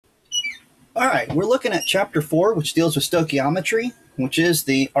All right, we're looking at chapter 4, which deals with stoichiometry, which is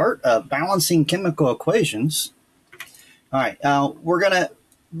the art of balancing chemical equations. All right, we're going to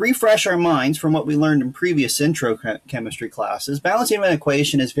refresh our minds from what we learned in previous intro chemistry classes. Balancing an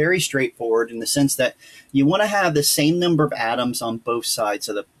equation is very straightforward in the sense that you want to have the same number of atoms on both sides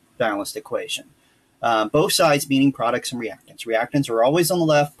of the balanced equation. Both sides meaning products and reactants. Reactants are always on the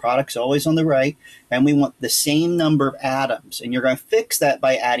left, products always on the right, and we want the same number of atoms. And you're going to fix that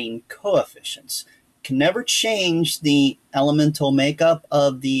by adding coefficients. Can never change the elemental makeup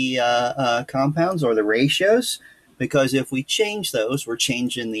of the compounds or the ratios, because if we change those, we're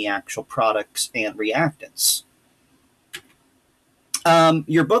changing the actual products and reactants.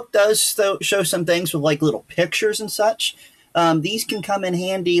 Your book does show some things with like little pictures and such. These can come in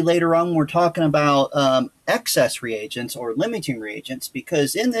handy later on when we're talking about excess reagents or limiting reagents,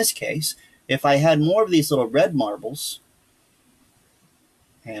 because in this case, if I had more of these little red marbles,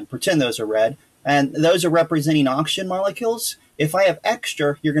 and pretend those are red, and those are representing oxygen molecules, if I have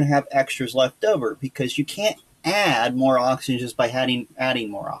extra, you're going to have extras left over, because you can't add more oxygen just by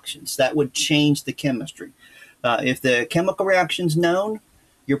adding more oxygens. That would change the chemistry. If the chemical reaction is known,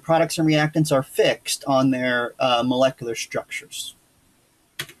 your products and reactants are fixed on their molecular structures.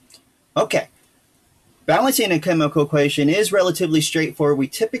 Okay, balancing a chemical equation is relatively straightforward. We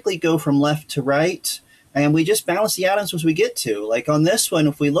typically go from left to right, and we just balance the atoms as we get to. Like on this one,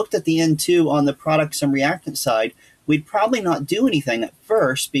 if we looked at the N2 on the products and reactant side, we'd probably not do anything at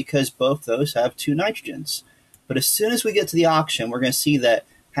first because both those have 2 nitrogens. But as soon as we get to the oxygen, we're going to see that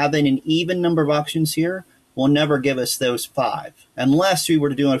having an even number of oxygens here will never give us those 5, unless we were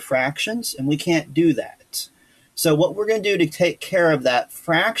to do it fractions, and we can't do that. So what we're going to do to take care of that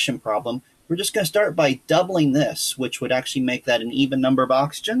fraction problem, we're just going to start by doubling this, which would actually make that an even number of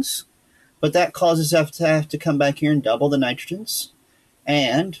oxygens. But that causes us to have to come back here and double the nitrogens.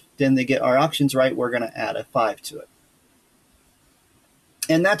 And then to get our oxygens right, we're going to add a 5 to it.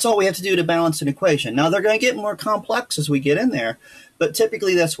 And that's all we have to do to balance an equation. Now, they're going to get more complex as we get in there, but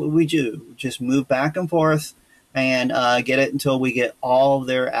typically that's what we do. Just move back and forth and get it until we get all of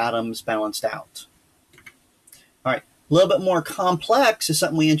their atoms balanced out. All right, a little bit more complex is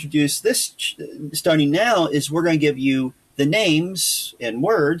something we introduced this starting now is we're going to give you the names and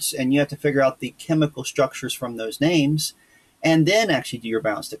words, and you have to figure out the chemical structures from those names, and then actually do your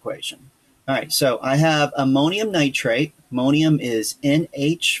balanced equation. All right, so I have ammonium nitrate. Ammonium is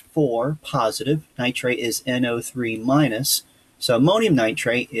NH4 positive. Nitrate is NO3 minus. So ammonium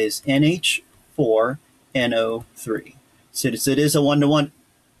nitrate is NH4NO3. Since it is a one-to-one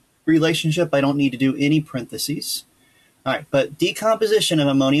relationship, I don't need to do any parentheses. All right, but decomposition of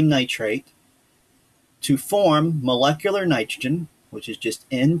ammonium nitrate to form molecular nitrogen, which is just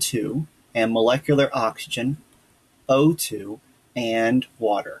N2, and molecular oxygen, O2, and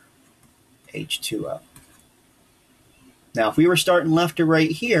water, H2O. Now, if we were starting left to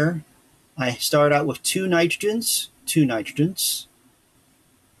right here, I start out with 2 nitrogens,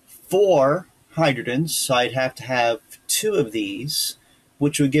 4 hydrogens, so I'd have to have 2 of these,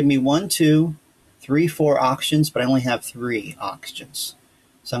 which would give me 1, 2, 3, 4 oxygens, but I only have 3 oxygens.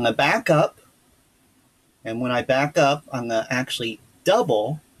 So I'm going to back up, and when I back up, I'm going to actually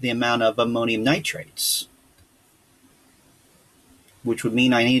double the amount of ammonium nitrates, which would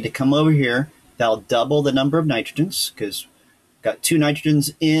mean I need to come over here. That'll double the number of nitrogens, because I've got 2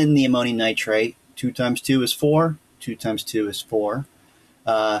 nitrogens in the ammonium nitrate. 2 times 2 is 4. 2 times 2 is 4.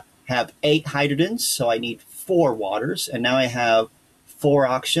 Have 8 hydrogens, so I need 4 waters. And now I have 4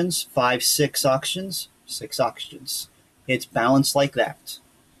 oxygens, 5, 6 oxygens, 6 oxygens. It's balanced like that.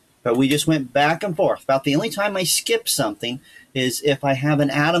 But we just went back and forth. About the only time I skip something is if I have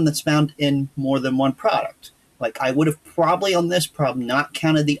an atom that's found in more than one product. Like I would have probably on this problem not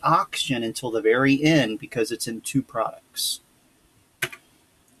counted the oxygen until the very end because it's in 2 products.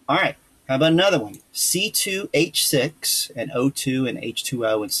 All right, how about another one? C2H6 and O2 and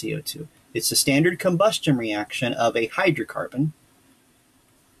H2O and CO2. It's a standard combustion reaction of a hydrocarbon.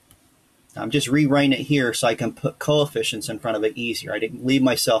 I'm just rewriting it here so I can put coefficients in front of it easier. I didn't leave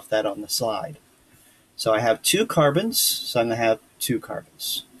myself that on the slide. So I have 2 carbons, so I'm going to have 2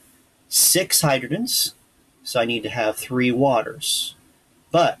 carbons. 6 hydrogens, so I need to have 3 waters.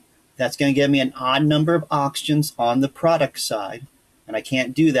 But that's going to give me an odd number of oxygens on the product side, and I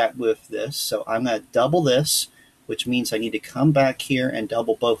can't do that with this, so I'm going to double this, which means I need to come back here and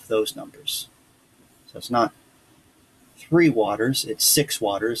double both those numbers. So it's not 3 waters, it's 6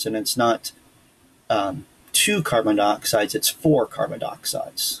 waters, and it's not 2 carbon dioxides, it's 4 carbon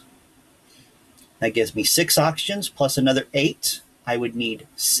dioxides. That gives me 6 oxygens plus another 8. I would need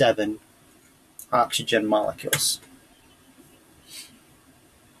 7 oxygen molecules.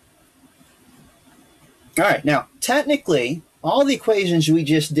 All right, now technically, all the equations we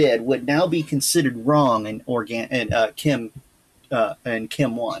just did would now be considered wrong in Chem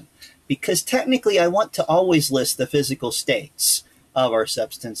 1, because technically I want to always list the physical states of our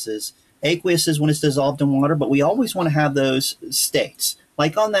substances. Aqueous is when it's dissolved in water, but we always want to have those states.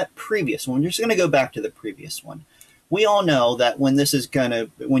 Like on that previous one, we're just going to go back to the previous one. We all know that when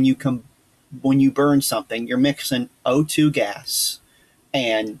you burn something, you're mixing O2 gas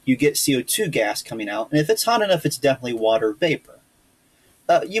and you get CO2 gas coming out. And if it's hot enough, it's definitely water vapor.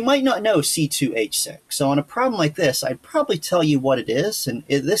 You might not know C2H6. So on a problem like this, I'd probably tell you what it is. And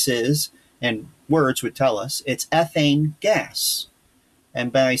this is, and words would tell us, it's ethane gas.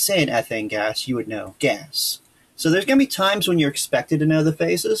 And by saying ethane gas, you would know gas. So there's going to be times when you're expected to know the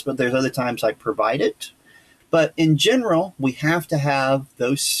phases, but there's other times I provide it. But in general, we have to have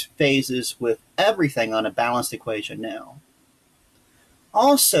those phases with everything on a balanced equation now.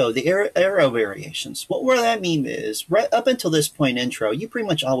 Also, the arrow variations. What that mean is, right up until this point intro, you pretty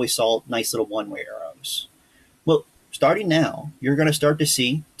much always saw nice little one-way arrows. Well, starting now, you're going to start to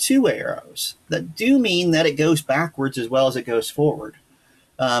see two arrows that do mean that it goes backwards as well as it goes forward.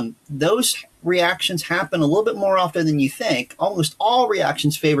 Those reactions happen a little bit more often than you think. Almost all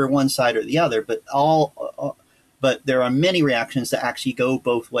reactions favor one side or the other, but there are many reactions that actually go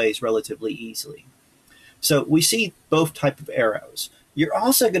both ways relatively easily. So we see both types of arrows. You're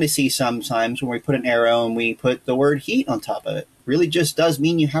also going to see sometimes when we put an arrow and we put the word heat on top of it. Really just does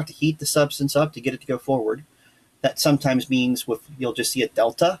mean you have to heat the substance up to get it to go forward. That sometimes means, you'll just see a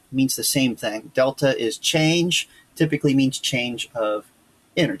delta, means the same thing. Delta is change, typically means change of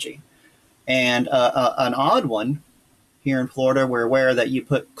energy. And an odd one, here in Florida, we're aware that you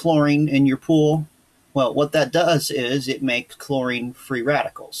put chlorine in your pool. Well, what that does is it makes chlorine-free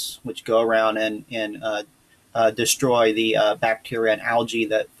radicals, which go around and destroy the bacteria and algae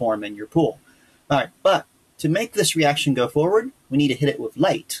that form in your pool. All right, but to make this reaction go forward, we need to hit it with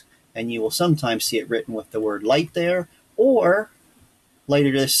light. And you will sometimes see it written with the word light there, or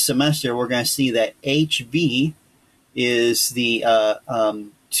later this semester, we're going to see that HV is the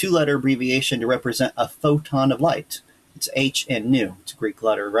two-letter abbreviation to represent a photon of light. It's H and nu. It's a Greek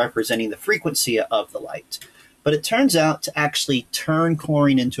letter representing the frequency of the light. But it turns out to actually turn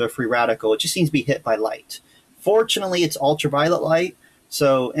chlorine into a free radical. It just seems to be hit by light. Fortunately, it's ultraviolet light.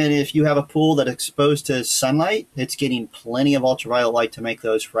 And if you have a pool that's exposed to sunlight, it's getting plenty of ultraviolet light to make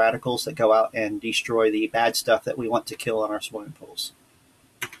those radicals that go out and destroy the bad stuff that we want to kill in our swimming pools.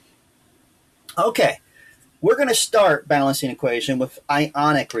 Okay, we're going to start balancing equation with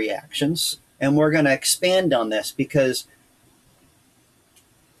ionic reactions, and we're going to expand on this because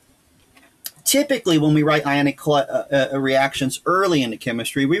typically when we write ionic reactions early into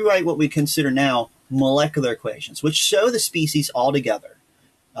chemistry, we write what we consider now molecular equations, which show the species all together.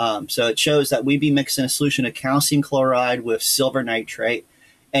 So it shows that we'd be mixing a solution of calcium chloride with silver nitrate,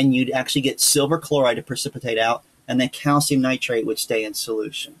 and you'd actually get silver chloride to precipitate out, and then calcium nitrate would stay in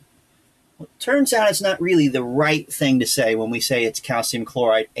solution. Well, it turns out it's not really the right thing to say when we say it's calcium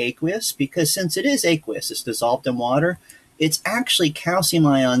chloride aqueous, because since it is aqueous, it's dissolved in water, it's actually calcium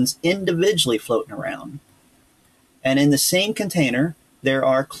ions individually floating around. And in the same container, there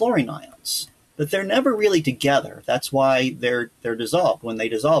are chlorine ions. But they're never really together. That's why they're dissolved. When they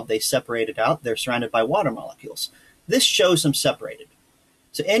dissolve, they separate it out. They're surrounded by water molecules. This shows them separated.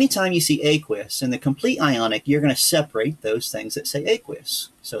 So anytime you see aqueous in the complete ionic, you're going to separate those things that say aqueous.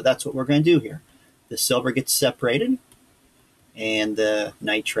 So that's what we're going to do here. The silver gets separated, and the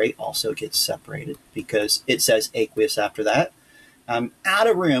nitrate also gets separated because it says aqueous after that. I'm out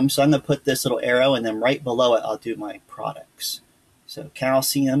of room, so I'm going to put this little arrow, and then right below it, I'll do my products. So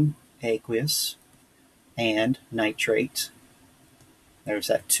calcium, aqueous, and nitrate. There's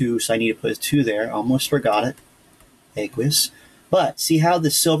that 2, so I need to put a 2 there. Almost forgot it. Aqueous. But see how the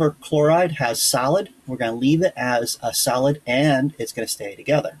silver chloride has solid? We're going to leave it as a solid, and it's going to stay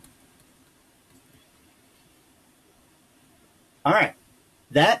together. All right.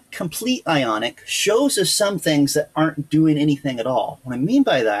 That complete ionic shows us some things that aren't doing anything at all. What I mean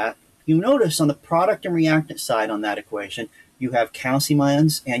by that, you notice on the product and reactant side on that equation, you have calcium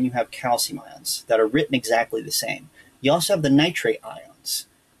ions and you have calcium ions that are written exactly the same. You also have the nitrate ions.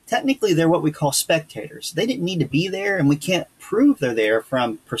 Technically, they're what we call spectators. They didn't need to be there, and we can't prove they're there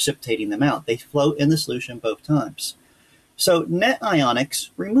from precipitating them out. They float in the solution both times. So net ionics,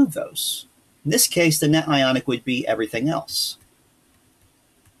 remove those. In this case, the net ionic would be everything else.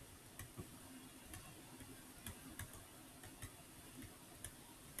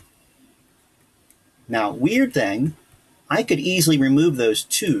 Now, weird thing, I could easily remove those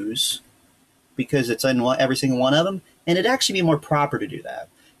 2's because it's in every single one of them, and it'd actually be more proper to do that.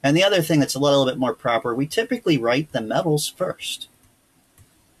 And the other thing that's a little bit more proper, we typically write the metals first.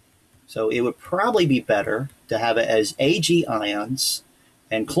 So it would probably be better to have it as Ag ions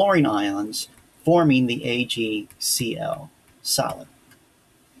and chlorine ions forming the AgCl solid.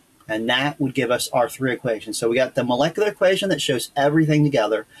 And that would give us our three equations. So we got the molecular equation that shows everything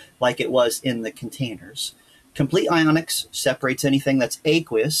together like it was in the containers. Complete ionics separates anything that's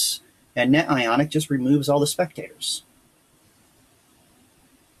aqueous, and net ionic just removes all the spectators.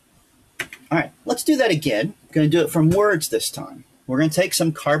 All right, let's do that again. We're going to do it from words this time. We're going to take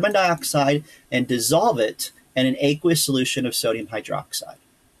some carbon dioxide and dissolve it in an aqueous solution of sodium hydroxide.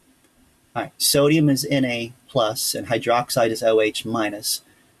 All right, sodium is Na plus and hydroxide is OH minus.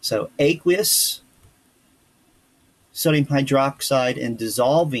 So aqueous sodium hydroxide and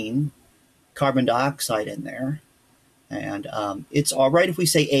dissolving carbon dioxide in there. And it's all right if we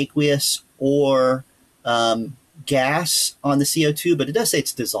say aqueous or gas on the CO2, but it does say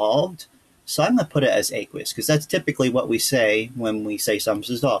it's dissolved. So I'm going to put it as aqueous because that's typically what we say when we say something's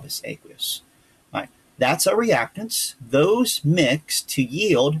dissolved, is aqueous. All right, that's our reactants. Those mix to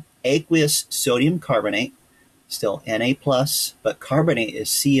yield aqueous sodium carbonate, still Na plus, but carbonate is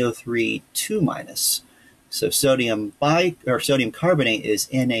CO3 2 minus. So sodium carbonate is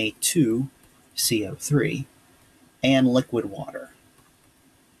Na2 CO3 and liquid water.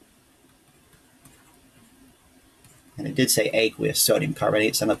 And it did say aqueous sodium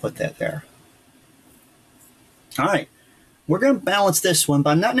carbonate, so I'm going to put that there. All right, we're going to balance this one,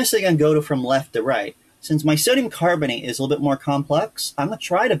 but I'm not necessarily going to go from left to right. Since my sodium carbonate is a little bit more complex, I'm going to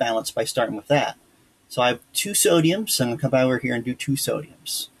try to balance by starting with that. So I have two sodiums, so I'm going to come over here and do two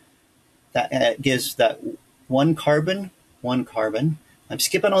sodiums. That gives that one carbon. I'm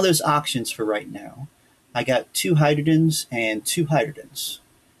skipping all those oxygens for right now. I got two hydrogens and two hydrogens.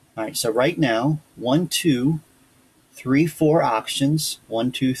 All right, so right now, 1, 2, 3, 4 oxygens,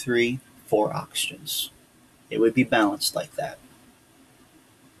 1, 2, 3, 4 oxygens. It would be balanced like that.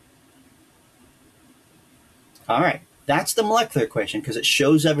 All right, that's the molecular equation because it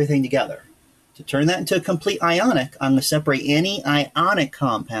shows everything together. To turn that into a complete ionic, I'm going to separate any ionic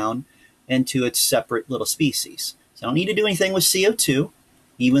compound into its separate little species. So I don't need to do anything with CO2.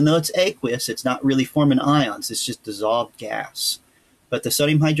 Even though it's aqueous, it's not really forming ions. It's just dissolved gas. But the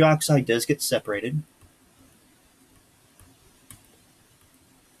sodium hydroxide does get separated.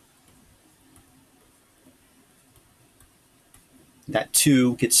 That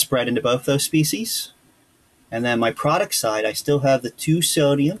 2 gets spread into both those species. And then my product side, I still have the 2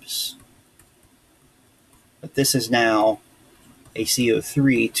 sodiums. But this is now a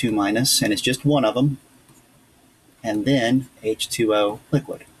CO3 2 minus, and it's just one of them. And then H2O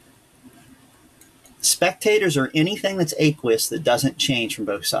liquid. Spectators are anything that's aqueous that doesn't change from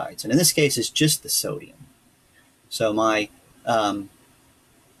both sides. And in this case, it's just the sodium. So my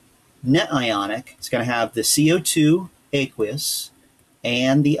net ionic is going to have the CO2 aqueous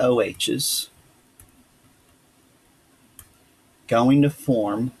and the OHs going to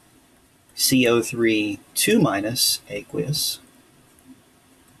form CO3 2 minus aqueous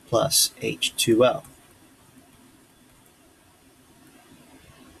plus H2O.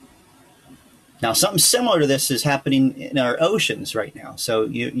 Now, something similar to this is happening in our oceans right now. So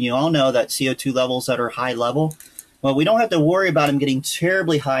you all know that CO2 levels that are high level, well, we don't have to worry about them getting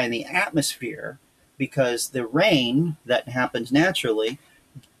terribly high in the atmosphere because the rain that happens naturally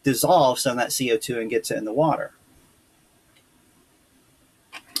dissolves some of that CO2 and gets it in the water.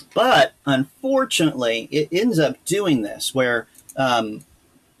 But unfortunately, it ends up doing this where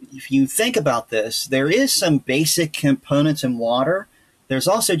if you think about this, there is some basic components in water. There's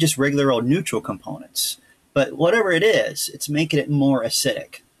also just regular old neutral components. But whatever it is, it's making it more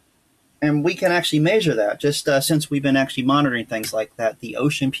acidic. And we can actually measure that. Just since we've been actually monitoring things like that, the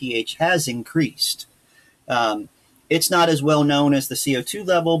ocean pH has increased. It's not as well known as the CO2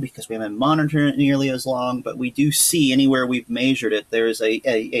 level because we haven't monitored it nearly as long, but we do see anywhere we've measured it, there is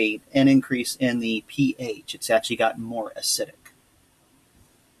an increase in the pH. It's actually gotten more acidic.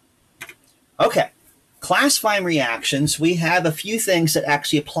 Okay, classifying reactions, we have a few things that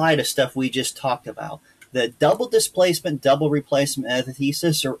actually apply to stuff we just talked about. The double displacement, double replacement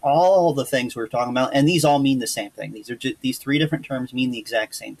antithesis are all the things we're talking about, and these all mean the same thing. These 3 different terms mean the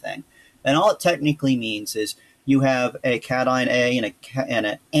exact same thing. And all it technically means is you have a cation A and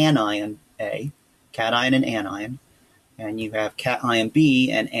an anion A, cation and anion, and you have cation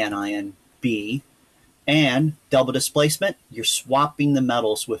B and anion B, and double displacement, you're swapping the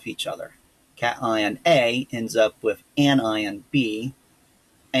metals with each other. Cation A ends up with anion B,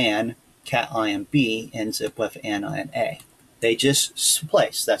 and cation B ends up with anion A. They just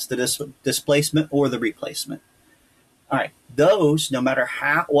place. That's the displacement or the replacement. All right, those, no matter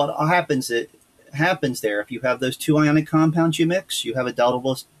what happens there, if you have those two ionic compounds you mix, you have a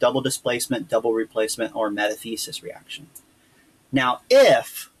double displacement, double replacement, or metathesis reaction. Now,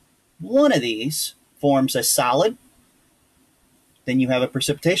 if one of these forms a solid, then you have a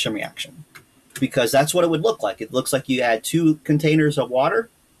precipitation reaction, because that's what it would look like. It looks like you add two containers of water,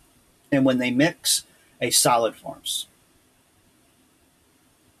 and when they mix, a solid forms.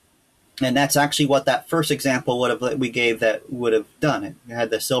 And that's actually what that first example we gave that would have done. It had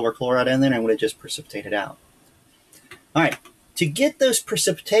the silver chloride in there and would have just precipitated out. All right, to get those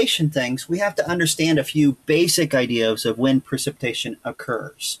precipitation things, we have to understand a few basic ideas of when precipitation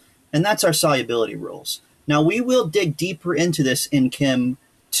occurs. And that's our solubility rules. Now, we will dig deeper into this in Chem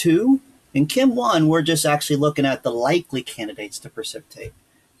 2. In Chem 1, we're just actually looking at the likely candidates to precipitate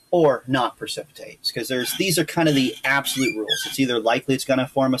or not precipitate, because these are kind of the absolute rules. It's either likely it's going to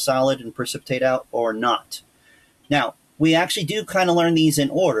form a solid and precipitate out or not. Now, we actually do kind of learn these in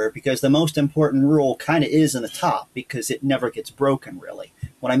order, because the most important rule kind of is in the top, because it never gets broken, really.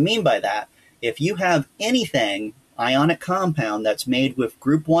 What I mean by that, if you have anything, ionic compound, that's made with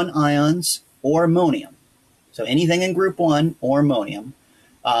group 1 ions or ammonium, so anything in group 1 or ammonium,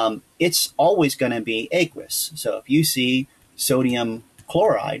 it's always going to be aqueous. So if you see sodium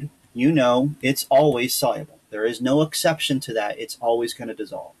chloride, you know it's always soluble. There is no exception to that. It's always going to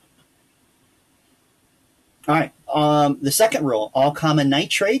dissolve. All right. The second rule, all common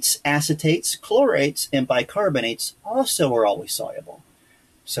nitrates, acetates, chlorates, and bicarbonates also are always soluble.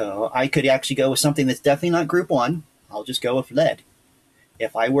 So I could actually go with something that's definitely not group 1. I'll just go with lead.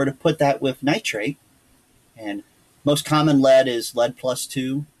 If I were to put that with nitrate, and most common lead is lead plus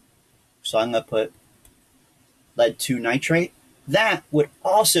 2, so I'm going to put lead 2 nitrate. That would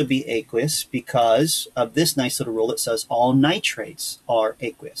also be aqueous because of this nice little rule that says all nitrates are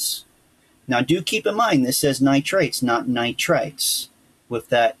aqueous. Now, do keep in mind this says nitrates, not nitrites. With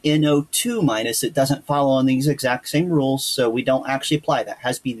that NO2 minus, it doesn't follow on these exact same rules, so we don't actually apply that. It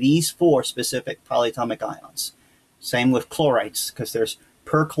has to be these 4 specific polyatomic ions. Same with chlorites, because there's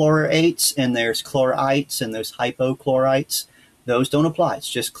perchlorates and there's chlorites and there's hypochlorites. Those don't apply. It's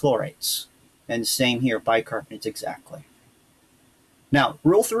just chlorates. And same here, bicarbonates exactly. Now,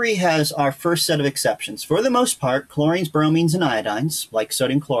 Rule 3 has our first set of exceptions. For the most part, chlorines, bromines, and iodines, like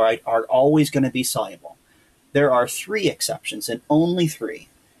sodium chloride, are always going to be soluble. There are 3 exceptions, and only 3.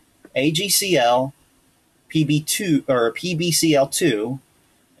 AgCl, Pb2 or PbCl2,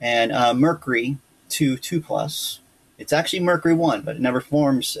 and mercury 2+. It's actually mercury 1, but it never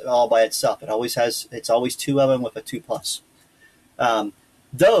forms all by itself. It's always 2 of them with a 2+.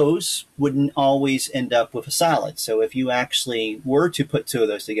 Those wouldn't always end up with a solid. So if you actually were to put 2 of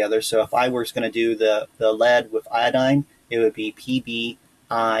those together, so if I was going to do the lead with iodine, it would be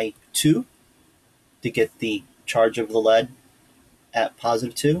PbI2 to get the charge of the lead at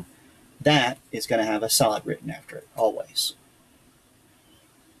positive 2. That is going to have a solid written after it, always.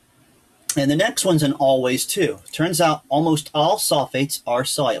 And the next one's an always 2. Turns out almost all sulfates are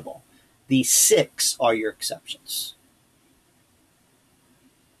soluble. The 6 are your exceptions.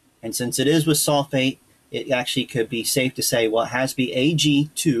 And since it is with sulfate, it actually could be safe to say, well, it has to be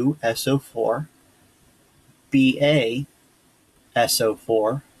Ag2SO4, BaSO4,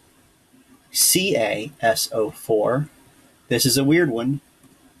 CaSO4. This is a weird one,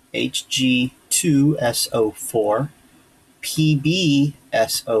 Hg2SO4,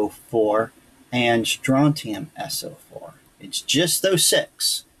 PbSO4, and strontium SO4. It's just those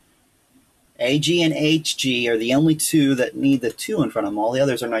 6. Ag and Hg are the only 2 that need the 2 in front of them. All the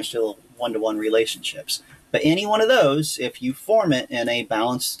others are nice little one-to-one relationships. But any one of those, if you form it in a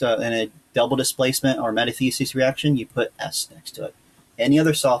balanced, in a double displacement or metathesis reaction, you put S next to it. Any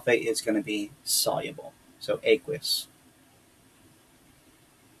other sulfate is going to be soluble, so aqueous.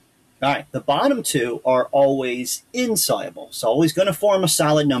 All right, the bottom 2 are always insoluble, so always going to form a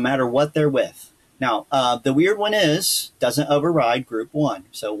solid no matter what they're with. Now, the weird one doesn't override group 1.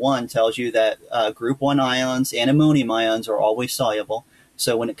 So 1 tells you that group 1 ions and ammonium ions are always soluble.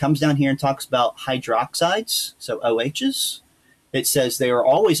 So when it comes down here and talks about hydroxides, so OHs, it says they are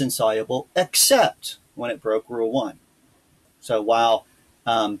always insoluble except when it broke rule 1. So while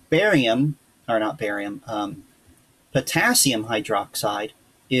potassium hydroxide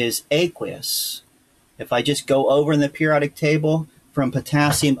is aqueous, if I just go over in the periodic table, from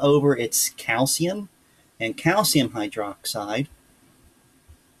potassium over, it's calcium, and calcium hydroxide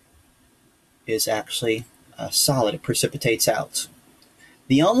is actually a solid. It precipitates out.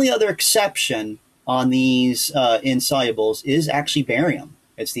 The only other exception on these insolubles is actually barium.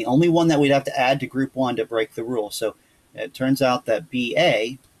 It's the only one that we'd have to add to group 1 to break the rule. So it turns out that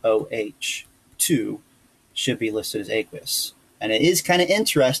BaOH2 should be listed as aqueous. And it is kind of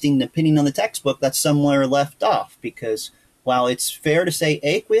interesting, depending on the textbook, that's somewhere left off, because while it's fair to say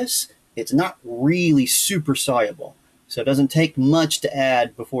aqueous, it's not really super soluble. So it doesn't take much to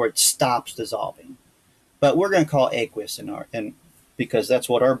add before it stops dissolving. But we're going to call it aqueous because that's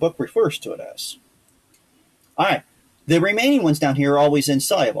what our book refers to it as. All right. The remaining ones down here are always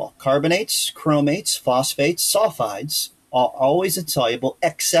insoluble. Carbonates, chromates, phosphates, sulfides are always insoluble,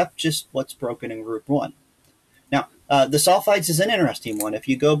 except just what's broken in group 1. Now, the sulfides is an interesting one. If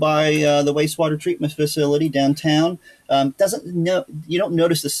you go by the wastewater treatment facility downtown, you don't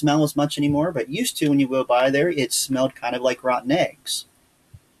notice the smell as much anymore, but used to when you go by there, it smelled kind of like rotten eggs.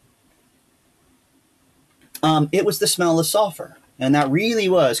 It was the smell of sulfur, and that really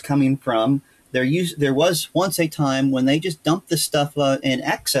was coming from there was once a time when they just dumped the stuff in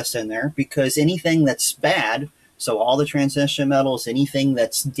excess in there, because anything that's bad, so all the transition metals, anything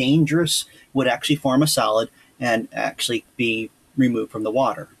that's dangerous, would actually form a solid and actually be removed from the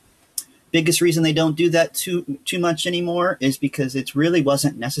water. Biggest reason they don't do that too much anymore is because it really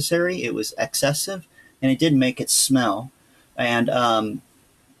wasn't necessary. It was excessive, and it did make it smell. And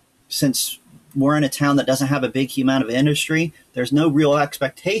since we're in a town that doesn't have a big amount of industry, there's no real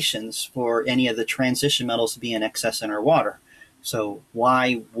expectations for any of the transition metals to be in excess in our water. So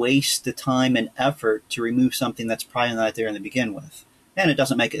why waste the time and effort to remove something that's probably not there to begin with? And it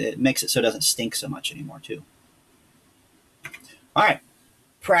makes it so it doesn't stink so much anymore too. All right,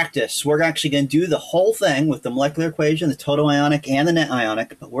 practice. We're actually going to do the whole thing with the molecular equation, the total ionic and the net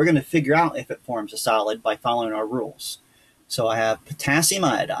ionic, but we're going to figure out if it forms a solid by following our rules. So I have potassium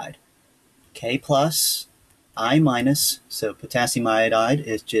iodide. K plus, I minus, so potassium iodide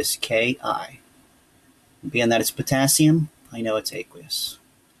is just Ki. Being that it's potassium, I know it's aqueous.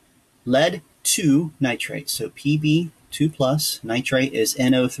 Lead 2 nitrate, so Pb2 plus, nitrate is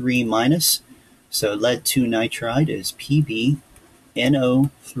NO3 minus, so lead 2 nitride is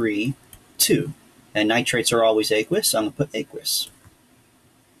PbNO3 2. And nitrates are always aqueous, so I'm going to put aqueous.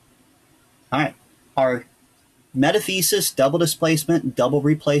 All right, our metathesis, double displacement, double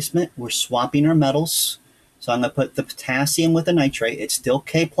replacement, we're swapping our metals. So I'm going to put the potassium with the nitrate. It's still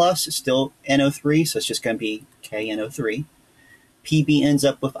K plus, it's still NO3, so it's just going to be KNO3. Pb ends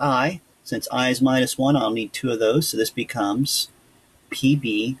up with I. Since I is minus 1, I'll need 2 of those, so this becomes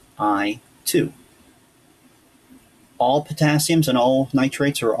PbI2. All potassiums and all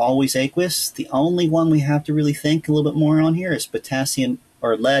nitrates are always aqueous. The only one we have to really think a little bit more on here is potassium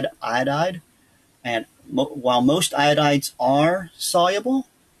or lead iodide. And while most iodides are soluble,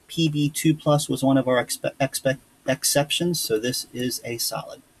 Pb2 plus was one of our exceptions, so this is a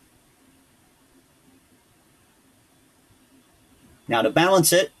solid. Now to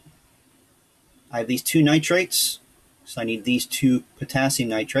balance it, I have these 2 nitrates, so I need these 2 potassium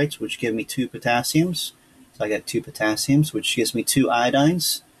nitrates, which give me 2 potassiums. So I got 2 potassiums, which gives me 2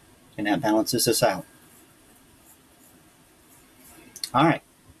 iodines, and that balances this out. All right,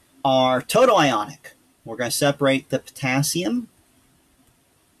 our total ionic. We're going to separate the potassium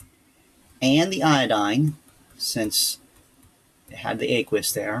and the iodine, since it had the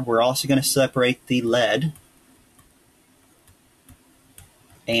aqueous there. We're also going to separate the lead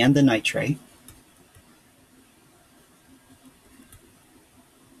and the nitrate.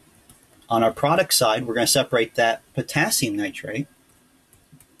 On our product side, we're going to separate that potassium nitrate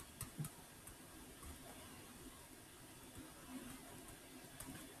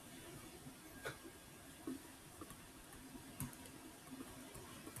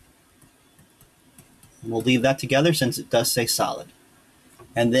and we'll leave that together since it does say solid.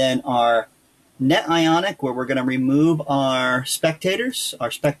 And then our net ionic, where we're going to remove our spectators.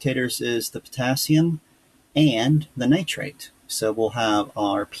 Our spectators is the potassium and the nitrate. So we'll have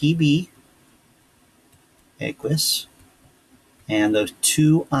our Pb aqueous and those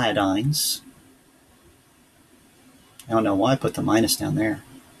 2 iodines. I don't know why I put the minus down there.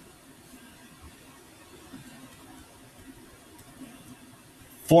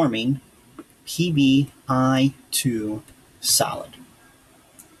 Forming PbI2 solid.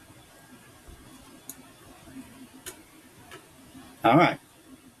 All right.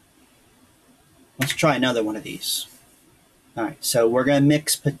 Let's try another one of these. All right, so we're going to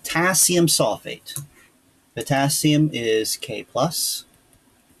mix potassium sulfate. Potassium is K plus.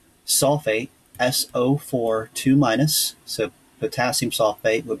 Sulfate, SO4 2 minus. So potassium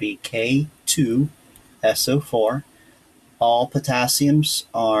sulfate would be K2SO4. All potassiums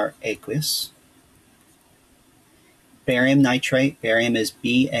are aqueous. Barium nitrate, barium is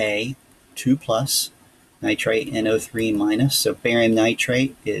Ba2 plus. Nitrate NO3 minus. So barium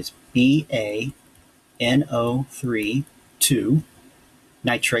nitrate is BaNO3 2.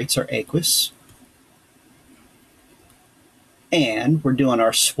 Nitrates are aqueous. And we're doing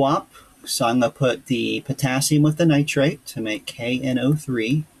our swap. So I'm going to put the potassium with the nitrate to make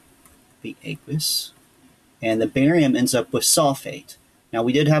KNO3 be aqueous. And the barium ends up with sulfate. Now,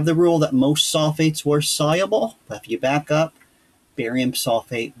 we did have the rule that most sulfates were soluble, but if you back up, barium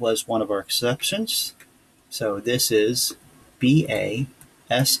sulfate was one of our exceptions. So this is BaSO4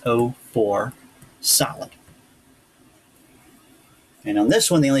 solid. And on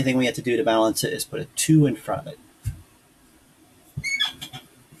this one, the only thing we have to do to balance it is put a 2 in front of it.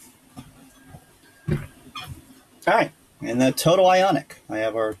 All right, and the total ionic. I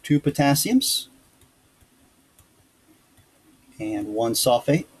have our 2 potassiums and 1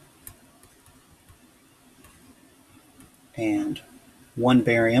 sulfate and 1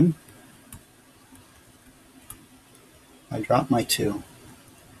 barium. I dropped my 2.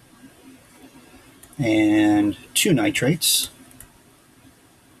 And 2 nitrates.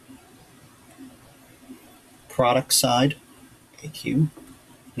 Product side, AQ.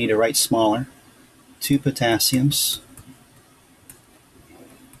 Need to write smaller. 2 potassiums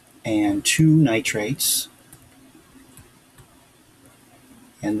and 2 nitrates.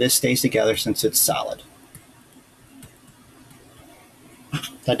 And this stays together since it's solid.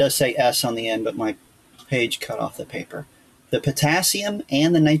 That does say S on the end, but my page cut off the paper. The potassium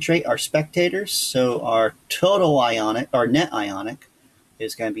and the nitrate are spectators, so our total ionic, or net ionic,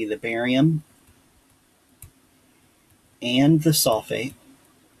 is going to be the barium and the sulfate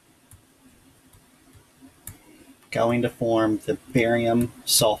going to form the barium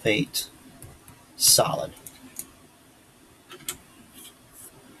sulfate solid.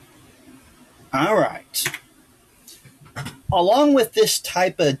 All right. Along with this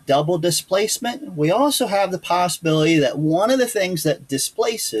type of double displacement, we also have the possibility that one of the things that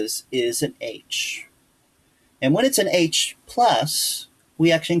displaces is an H. And when it's an H plus,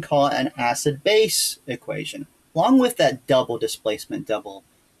 we actually call it an acid-base equation, along with that double displacement, double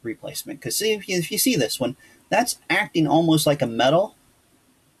replacement. Because if you see this one, that's acting almost like a metal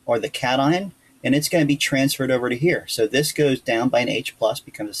or the cation, and it's going to be transferred over to here. So this goes down by an H plus,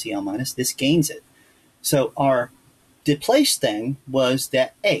 becomes a Cl minus. This gains it. So our displaced thing was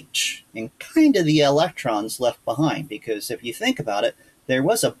that H and kind of the electrons left behind, because if you think about it, there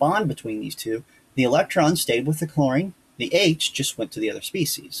was a bond between these two. The electron stayed with the chlorine. The H just went to the other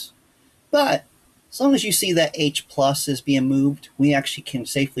species. But as long as you see that H plus is being moved, we actually can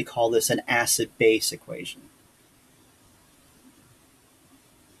safely call this an acid-base equation.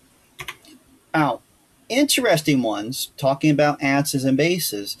 Now, interesting ones, talking about acids and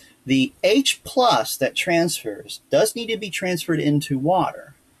bases, the H plus that transfers does need to be transferred into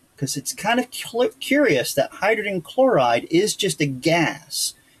water, because it's kind of curious that hydrogen chloride is just a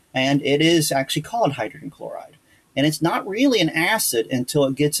gas, and it is actually called hydrogen chloride. And it's not really an acid until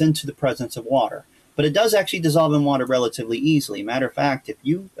it gets into the presence of water. But it does actually dissolve in water relatively easily. Matter of fact, if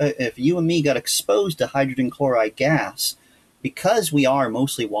you and me got exposed to hydrogen chloride gas, because we are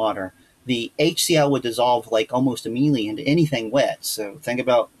mostly water, the HCl would dissolve like almost immediately into anything wet. So think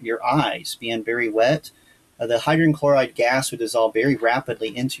about your eyes being very wet. The hydrogen chloride gas would dissolve very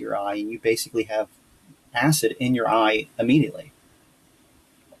rapidly into your eye, and you basically have acid in your eye immediately.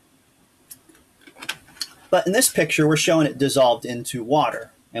 But in this picture, we're showing it dissolved into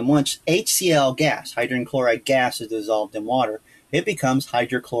water. And once HCl gas, hydrogen chloride gas, is dissolved in water, it becomes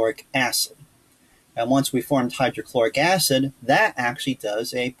hydrochloric acid. And once we formed hydrochloric acid, that actually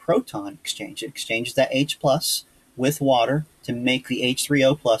does a proton exchange. It exchanges that H plus with water to make the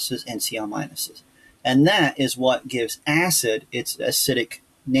H3O pluses and Cl minuses. And that is what gives acid its acidic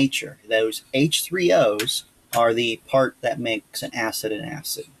nature. Those H3Os are the part that makes an acid an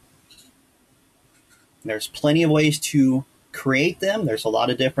acid. There's plenty of ways to create them. There's a lot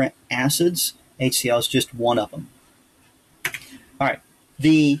of different acids. HCl is just one of them. All right.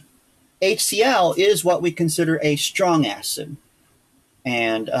 The HCl is what we consider a strong acid.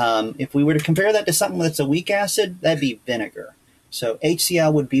 And if we were to compare that to something that's a weak acid, that'd be vinegar. So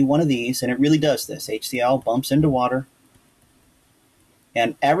HCl would be one of these, and it really does this. HCl bumps into water,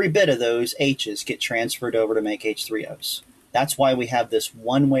 and every bit of those H's get transferred over to make H3Os. That's why we have this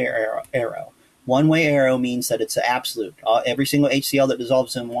one-way arrow. One-way arrow means that it's absolute. Every single HCl that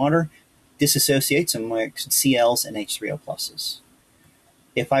dissolves in water disassociates and makes Cl's and H3O pluses.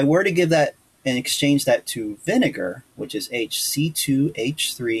 If I were to give that and exchange that to vinegar, which is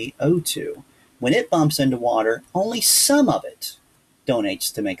HC2H3O2, when it bumps into water, only some of it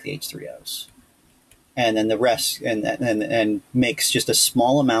donates to make the H3Os. And then the rest and makes just a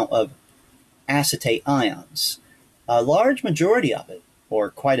small amount of acetate ions. A large majority of it, or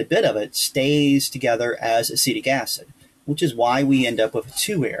quite a bit of it, stays together as acetic acid, which is why we end up with a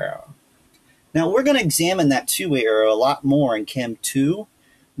 2 arrow. Now, we're going to examine that two-way arrow a lot more in Chem 2.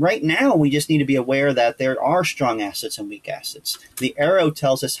 Right now, we just need to be aware that there are strong acids and weak acids. The arrow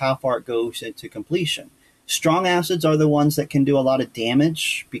tells us how far it goes into completion. Strong acids are the ones that can do a lot of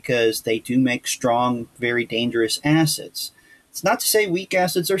damage because they do make strong, very dangerous acids. It's not to say weak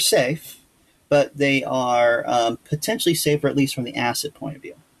acids are safe, but they are potentially safer, at least from the acid point of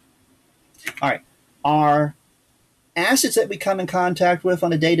view. All right, our acids that we come in contact with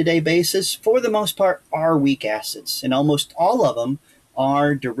on a day-to-day basis, for the most part, are weak acids, and almost all of them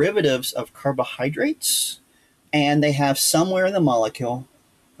are derivatives of carbohydrates, and they have somewhere in the molecule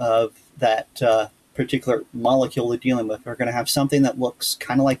of that particular molecule they're dealing with, we're going to have something that looks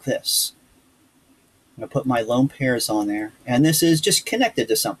kind of like this. I'm going to put my lone pairs on there, and this is just connected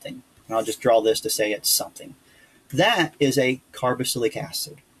to something. And I'll just draw this to say it's something. That is a carboxylic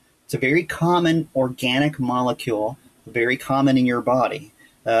acid. It's a very common organic molecule, very common in your body.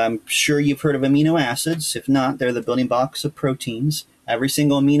 I'm sure you've heard of amino acids. If not, they're the building blocks of proteins. Every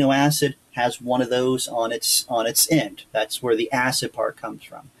single amino acid has one of those on its end. That's where the acid part comes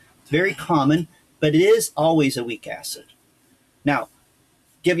from. It's very common, but it is always a weak acid. Now,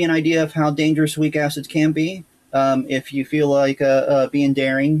 give you an idea of how dangerous weak acids can be. If you feel like being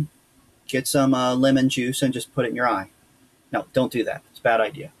daring, get some lemon juice and just put it in your eye. No, don't do that. It's a bad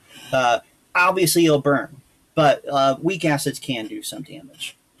idea. Obviously, it'll burn, but weak acids can do some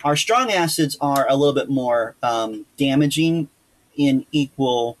damage. Our strong acids are a little bit more damaging in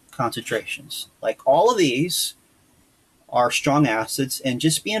equal concentrations. Like all of these are strong acids, and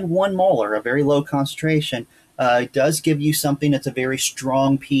just being 1 molar, a very low concentration, does give you something that's a very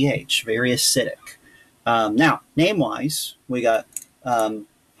strong pH, very acidic. Now, name-wise, we got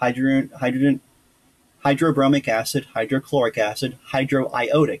hydrobromic acid, hydrochloric acid,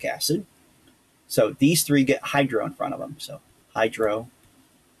 hydroiodic acid. So these three get hydro in front of them. So hydro,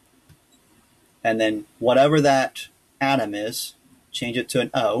 and then whatever that atom is, change it to an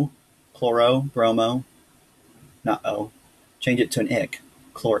O, chloro, bromo, not O, change it to an ic,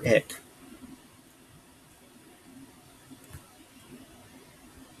 chloric.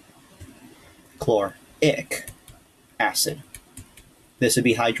 Chloric acid. This would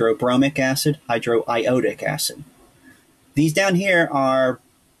be hydrobromic acid, hydroiodic acid. These down here are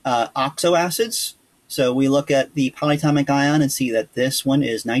oxoacids. So we look at the polyatomic ion and see that this one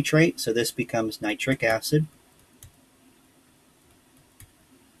is nitrate, so this becomes nitric acid.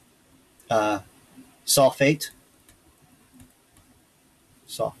 Sulfate,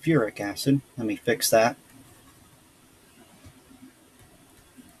 sulfuric acid. Let me fix that.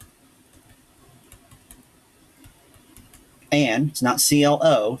 And it's not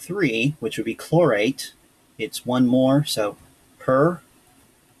ClO3, which would be chlorate. It's one more, so perchloric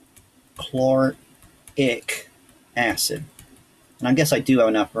acid. And I guess I do have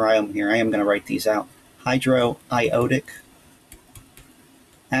enough room here. I am going to write these out. Hydroiodic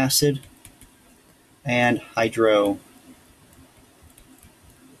acid and hydrobromic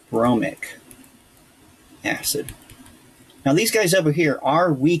acid. Now these guys over here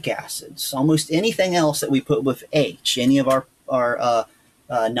are weak acids. Almost anything else that we put with H, any of our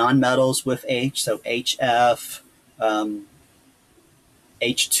nonmetals with H, so HF,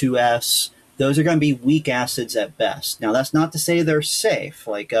 H2S, those are going to be weak acids at best. Now that's not to say they're safe.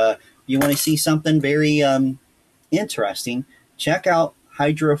 Like you want to see something very interesting, check out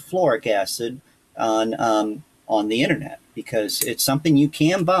hydrofluoric acid on the internet, because it's something you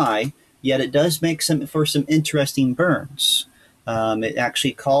can buy, yet it does make for some interesting burns. It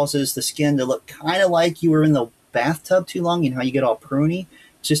actually causes the skin to look kind of like you were in the bathtub too long, and how you get all pruny.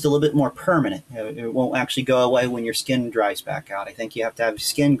 It's just a little bit more permanent. It won't actually go away when your skin dries back out. I think you have to have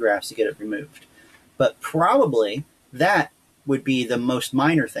skin grafts to get it removed. But probably that would be the most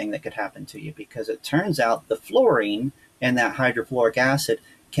minor thing that could happen to you, because it turns out the fluorine and that hydrofluoric acid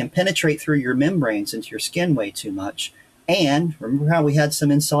can penetrate through your membranes into your skin way too much. And remember how we had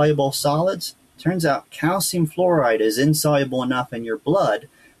some insoluble solids? Turns out calcium fluoride is insoluble enough in your blood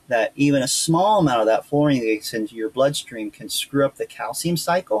that even a small amount of that fluorine that gets into your bloodstream can screw up the calcium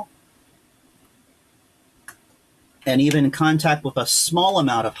cycle. And even in contact with a small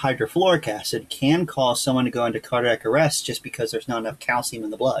amount of hydrofluoric acid can cause someone to go into cardiac arrest just because there's not enough calcium in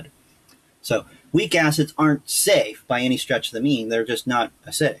the blood. So weak acids aren't safe by any stretch of the mean. They're just not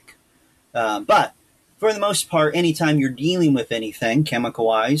acidic. But for the most part, anytime you're dealing with anything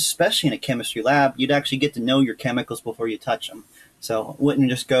chemical-wise, especially in a chemistry lab, you'd actually get to know your chemicals before you touch them. So I wouldn't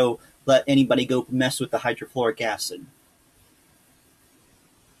just go let anybody go mess with the hydrofluoric acid.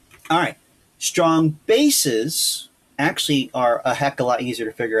 All right. Strong bases actually are a heck of a lot easier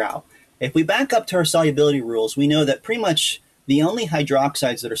to figure out. If we back up to our solubility rules, we know that pretty much The only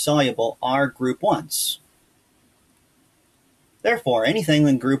hydroxides that are soluble are group 1s. Therefore, anything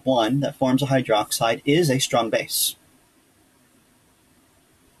in group 1 that forms a hydroxide is a strong base.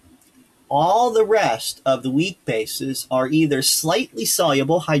 All the rest of the weak bases are either slightly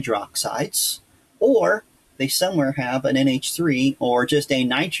soluble hydroxides, or they somewhere have an NH3 or just a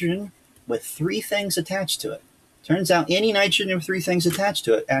nitrogen with 3 things attached to it. Turns out any nitrogen with 3 things attached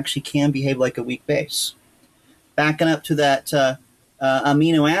to it actually can behave like a weak base. Backing up to that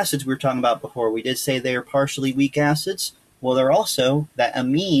amino acids we were talking about before, we did say they are partially weak acids. Well, they're also, that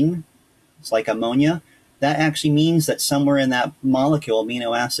amine, it's like ammonia, that actually means that somewhere in that molecule,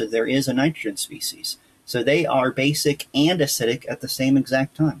 amino acid, there is a nitrogen species. So they are basic and acidic at the same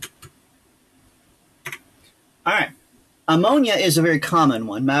exact time. All right. Ammonia is a very common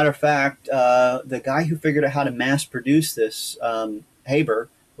one. Matter of fact, the guy who figured out how to mass produce this, Haber,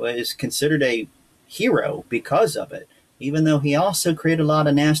 was considered a hero because of it, even though he also created a lot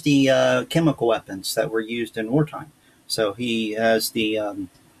of nasty chemical weapons that were used in wartime. So he has the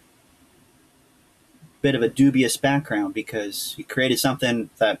bit of a dubious background because he created something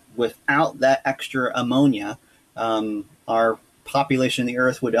that without that extra ammonia, our population of the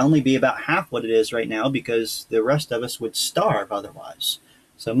Earth would only be about half what it is right now because the rest of us would starve otherwise.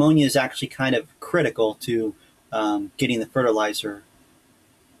 So ammonia is actually kind of critical to getting the fertilizer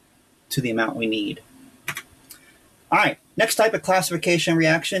to the amount we need. All right, next type of classification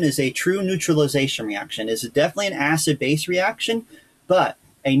reaction is a true neutralization reaction. It's definitely an acid-base reaction, but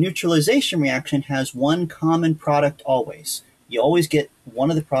a neutralization reaction has one common product always. You always get one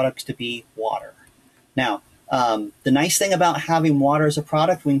of the products to be water. Now, the nice thing about having water as a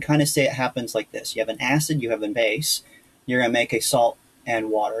product, we can kind of say it happens like this. You have an acid, you have a base, you're going to make a salt and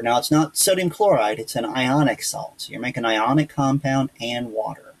water. Now, it's not sodium chloride, it's an ionic salt. So you're making an ionic compound and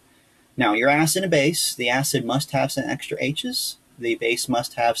water. Now, your acid and base, the acid must have some extra H's. The base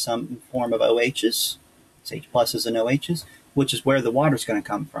must have some form of OH's. It's H pluses and OH's, which is where the water is going to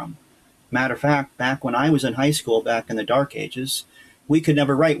come from. Matter of fact, back when I was in high school, back in the dark ages, we could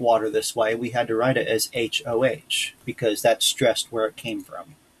never write water this way. We had to write it as HOH because that stressed where it came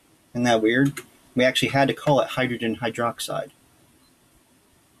from. Isn't that weird? We actually had to call it hydrogen hydroxide.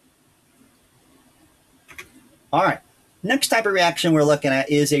 All right. Next type of reaction we're looking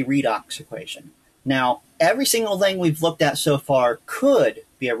at is a redox equation. Now, every single thing we've looked at so far could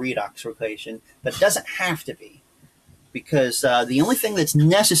be a redox equation, but it doesn't have to be. Because the only thing that's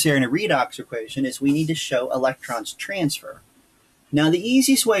necessary in a redox equation is we need to show electrons transfer. Now, the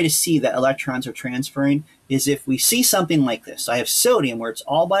easiest way to see that electrons are transferring is if we see something like this. I have sodium where it's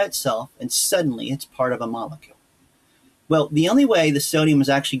all by itself, and suddenly it's part of a molecule. Well, the only way the sodium is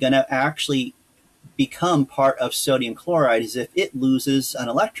actually going to become part of sodium chloride is if it loses an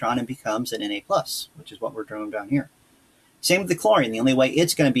electron and becomes an Na+, which is what we're drawing down here. Same with the chlorine. The only way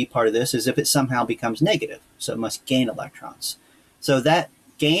it's going to be part of this is if it somehow becomes negative, so it must gain electrons. So that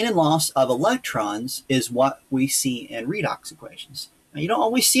gain and loss of electrons is what we see in redox equations. Now, you don't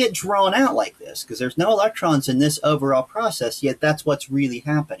always see it drawn out like this because there's no electrons in this overall process, yet that's what's really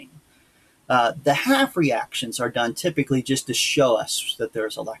happening. The half reactions are done typically just to show us that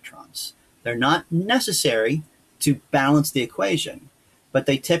there's electrons. They're not necessary to balance the equation, but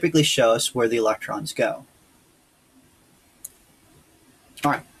they typically show us where the electrons go. All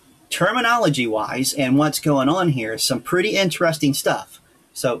right, terminology-wise and what's going on here is some pretty interesting stuff.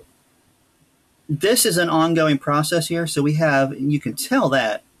 So this is an ongoing process here. So we have, you can tell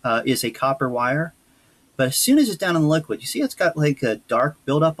that is a copper wire, but as soon as it's down in the liquid, you see it's got like a dark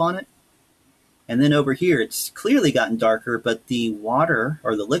buildup on it. And then over here, it's clearly gotten darker, but the water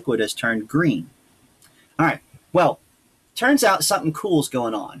or the liquid has turned green. All right, well, turns out something cool is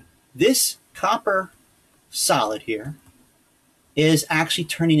going on. This copper solid here is actually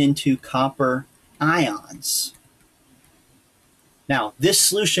turning into copper ions. Now, this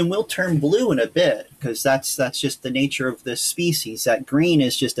solution will turn blue in a bit because that's just the nature of this species. That green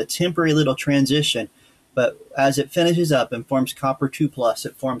is just a temporary little transition. But as it finishes up and forms copper 2+,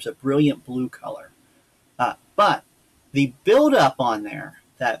 it forms a brilliant blue color. But the buildup on there,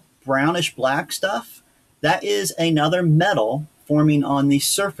 that brownish black stuff, that is another metal forming on the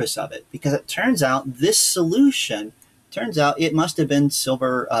surface of it. Because it turns out this solution, it must have been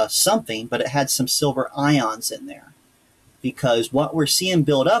silver something, but it had some silver ions in there. Because what we're seeing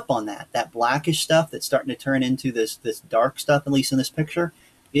build up on that blackish stuff that's starting to turn into this dark stuff, at least in this picture,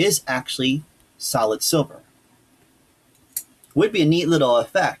 is actually solid silver. Would be a neat little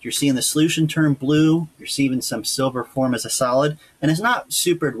effect. You're seeing the solution turn blue, you're seeing some silver form as a solid, and it's not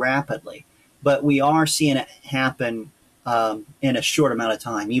supered rapidly, but we are seeing it happen in a short amount of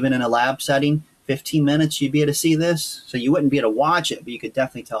time. Even in a lab setting, 15 minutes, you'd be able to see this. So you wouldn't be able to watch it, but you could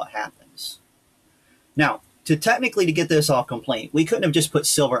definitely tell it happens. Now, to get this all complete, we couldn't have just put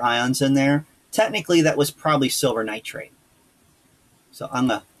silver ions in there. Technically, that was probably silver nitrate. So I'm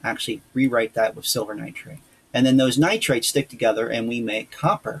going to actually rewrite that with silver nitrate. And then those nitrates stick together and we make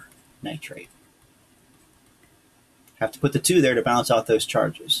copper nitrate. Have to put the 2 there to balance out those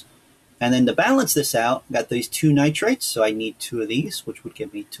charges. And then to balance this out, I've got these 2 nitrates, so I need 2 of these, which would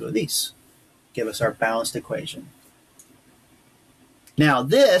give me 2 of these. Give us our balanced equation. Now,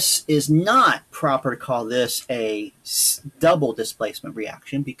 this is not proper to call this a double displacement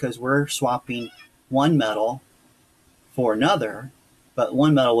reaction because we're swapping one metal for another, but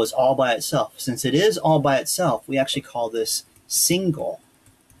one metal was all by itself. Since it is all by itself, we actually call this single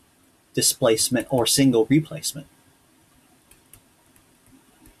displacement or single replacement.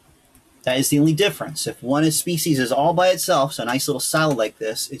 That is the only difference. If one species is all by itself, so a nice little solid like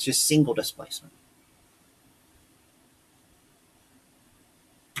this, it's just single displacement.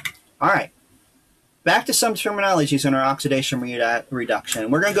 All right, back to some terminologies in our oxidation reduction.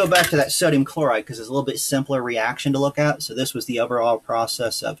 We're going to go back to that sodium chloride because it's a little bit simpler reaction to look at. So this was the overall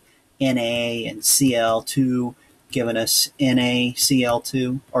process of Na and Cl2 giving us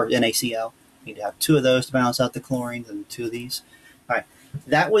NaCl2 or NaCl. You need to have 2 of those to balance out the chlorines and 2 of these. All right,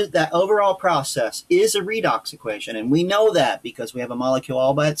 that overall process is a redox equation, and we know that because we have a molecule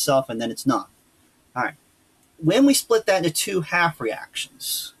all by itself and then it's not. All right, when we split that into 2 half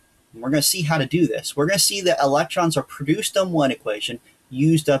reactions, we're going to see how to do this. We're going to see that electrons are produced on one equation,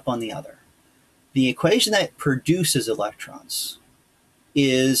 used up on the other. The equation that produces electrons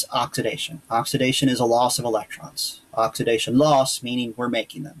is oxidation. Oxidation is a loss of electrons. Oxidation loss, meaning we're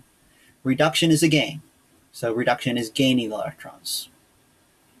making them. Reduction is a gain. So reduction is gaining electrons.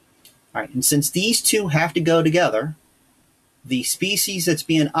 All right, and since these 2 have to go together, the species that's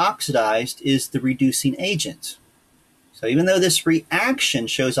being oxidized is the reducing agent. So even though this reaction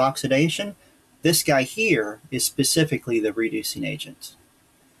shows oxidation, this guy here is specifically the reducing agent.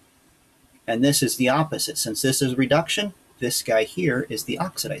 And this is the opposite. Since this is reduction, this guy here is the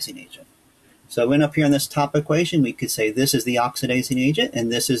oxidizing agent. So when up here in this top equation, we could say this is the oxidizing agent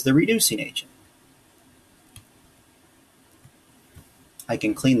and this is the reducing agent. I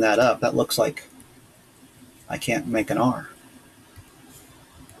can clean that up. That looks like I can't make an R.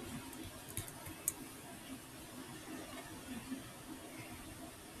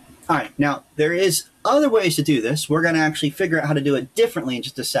 All right, now there is other ways to do this. We're going to actually figure out how to do it differently in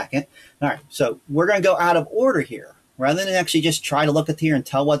just a second. All right, so we're going to go out of order here. Rather than actually just try to look at here and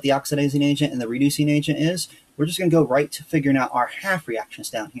tell what the oxidizing agent and the reducing agent is, we're just going to go right to figuring out our half reactions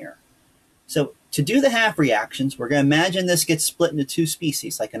down here. So to do the half reactions, we're going to imagine this gets split into 2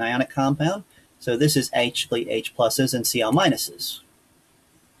 species, like an ionic compound. So this is H pluses and Cl minuses.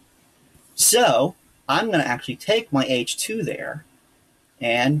 So I'm going to actually take my H2 there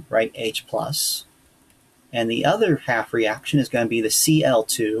and write H plus. And the other half reaction is going to be the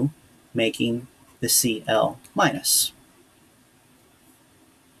Cl2 making the Cl minus.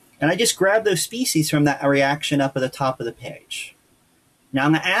 And I just grabbed those species from that reaction up at the top of the page. Now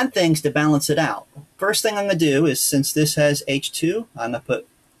I'm going to add things to balance it out. First thing I'm going to do is, since this has H2, I'm going to put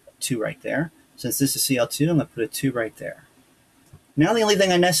 2 right there. Since this is Cl2, I'm going to put a 2 right there. Now the only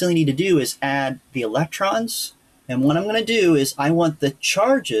thing I necessarily need to do is add the electrons. And what I'm going to do is I want the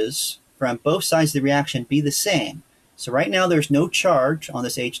charges from both sides of the reaction be the same. So right now there's no charge on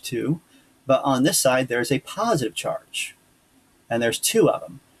this H2, but on this side there's a positive charge. And there's 2 of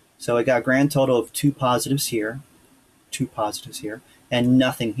them. So I got a grand total of 2 positives here, 2 positives here, and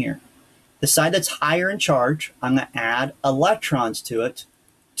nothing here. The side that's higher in charge, I'm going to add electrons to it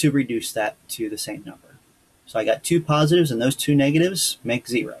to reduce that to the same number. So I got 2 positives and those 2 negatives make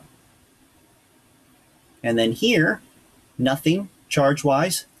 0. And then here, nothing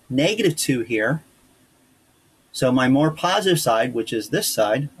charge-wise, -2 here. So my more positive side, which is this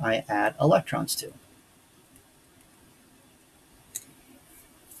side, I add electrons to.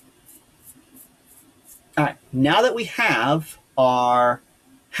 All right, now that we have our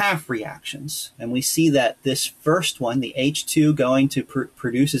half reactions, and we see that this first one, the H2 going to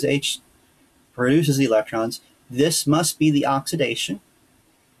produces the electrons, this must be the oxidation.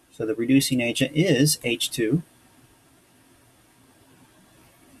 So the reducing agent is H2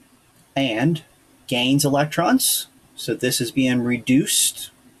 and gains electrons. So this is being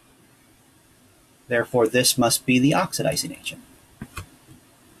reduced. Therefore, this must be the oxidizing agent.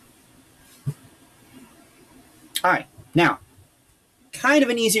 All right, now, kind of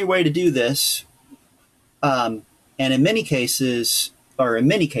an easier way to do this, and in many cases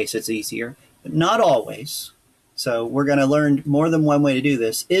it's easier, but not always. so we're going to learn more than one way to do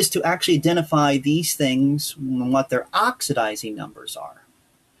this, is to actually identify these things and what their oxidizing numbers are.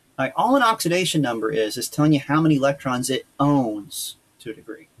 All right, all an oxidation number is telling you how many electrons it owns to a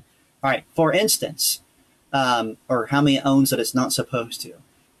degree. All right, for instance, or how many it owns that it's not supposed to.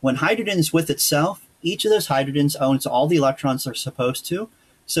 When hydrogen is with itself, each of those hydrogens owns all the electrons they're supposed to,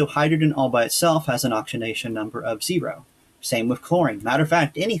 so hydrogen all by itself has an oxidation number of 0. Same with chlorine. Matter of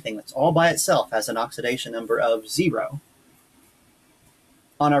fact, anything that's all by itself has an oxidation number of 0.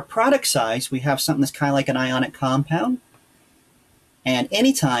 On our product side, we have something that's kind of like an ionic compound. And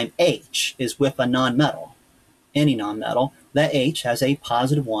anytime H is with a nonmetal, any nonmetal, that H has a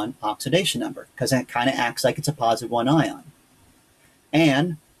positive 1 oxidation number because it kind of acts like it's a positive 1 ion.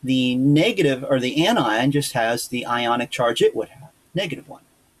 And the negative, or the anion, just has the ionic charge it would have, negative 1.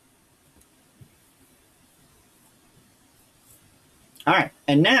 All right,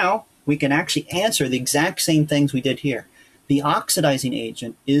 and now we can actually answer the exact same things we did here. The oxidizing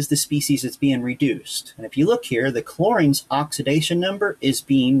agent is the species that's being reduced. And if you look here, the chlorine's oxidation number is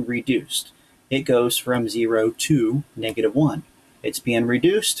being reduced. It goes from 0 to negative 1. It's being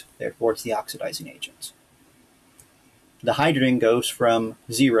reduced, therefore it's the oxidizing agent. The hydrogen goes from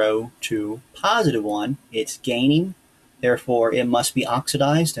 0 to positive 1. It's gaining, therefore it must be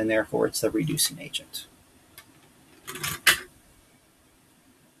oxidized, and therefore it's the reducing agent.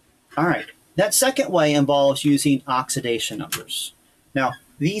 All right, that second way involves using oxidation numbers. Now,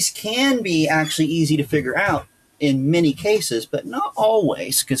 these can be actually easy to figure out in many cases, but not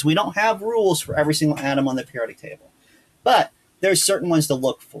always, because we don't have rules for every single atom on the periodic table. But there's certain ones to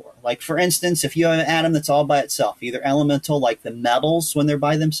look for. Like, for instance, if you have an atom that's all by itself, either elemental, like the metals when they're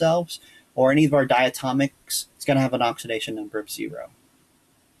by themselves, or any of our diatomics, it's going to have an oxidation number of 0.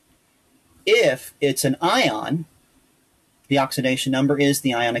 If it's an ion, the oxidation number is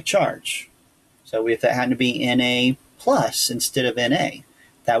the ionic charge. So if it had to be Na plus instead of Na,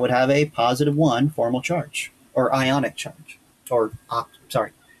 that would have a positive 1 formal charge, or ionic charge. Or,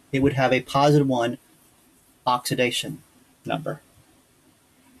 it would have a positive 1 oxidation number.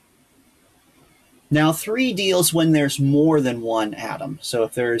 Now 3 deals when there's more than one atom. So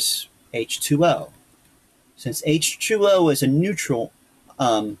if there's H2O, since H2O is a neutral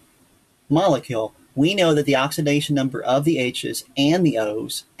molecule, we know that the oxidation number of the H's and the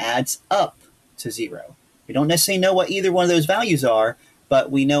O's adds up to 0. We don't necessarily know what either one of those values are, but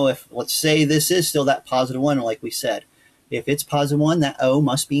we know if, let's say this is still that positive 1, like we said. If it's positive 1, that O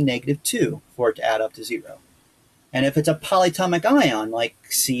must be negative 2 for it to add up to 0. And if it's a polyatomic ion, like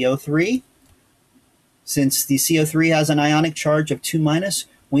CO3, since the CO3 has an ionic charge of 2-,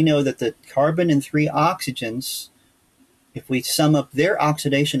 we know that the carbon and 3 oxygens, if we sum up their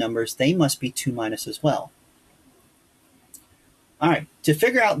oxidation numbers, they must be 2- as well. All right, to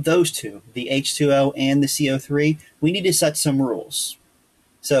figure out those two, the H2O and the CO3, we need to set some rules.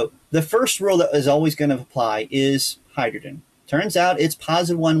 So the first rule that is always going to apply is hydrogen. Turns out it's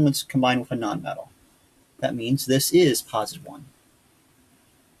positive 1 when it's combined with a nonmetal. That means this is positive 1.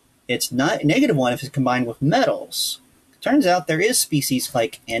 It's not negative 1 if it's combined with metals. Turns out there is species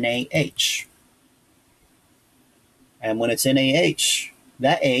like NaH. And when it's NaH,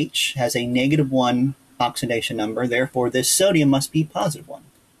 that H has a negative 1 oxidation number, therefore this sodium must be positive 1.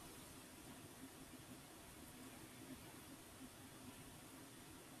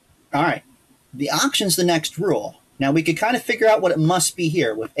 All right, the oxygen's the next rule. Now we could kind of figure out what it must be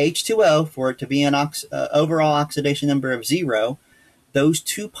here. With H2O, for it to be an overall oxidation number of 0, those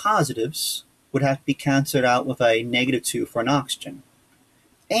 2 positives would have to be canceled out with a negative 2 for an oxygen.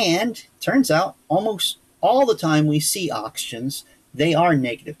 And turns out almost all the time we see oxygens, they are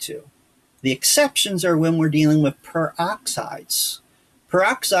negative 2. The exceptions are when we're dealing with peroxides.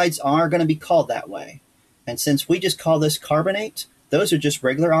 Peroxides are going to be called that way. And since we just call this carbonate, those are just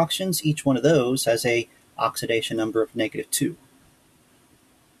regular oxygens. Each one of those has a oxidation number of negative 2.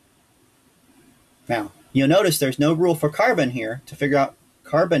 Now, you'll notice there's no rule for carbon here. To figure out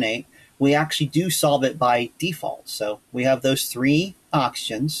carbonate, we actually do solve it by default. So we have those 3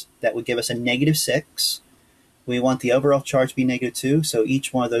 oxygens that would give us a negative 6. We want the overall charge to be negative 2, so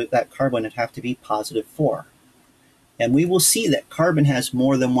each one of that carbon would have to be positive 4. And we will see that carbon has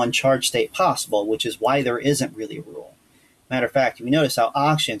more than one charge state possible, which is why there isn't really a rule. Matter of fact, you notice how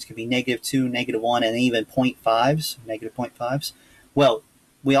oxygens can be negative 2, negative 1, and even 0.5s, negative 0.5s. Well,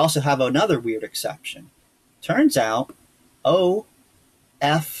 we also have another weird exception. Turns out OF2,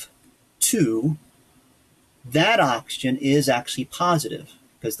 that oxygen is actually positive,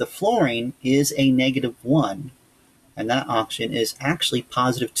 because the fluorine is a negative 1, and that oxygen is actually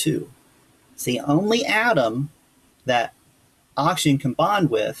positive 2. It's the only atom that oxygen can bond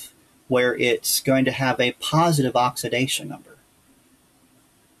with where it's going to have a positive oxidation number.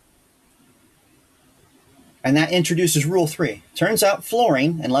 And that introduces rule 3. Turns out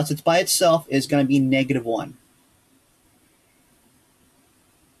fluorine, unless it's by itself, is going to be -1.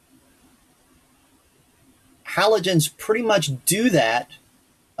 Halogens pretty much do that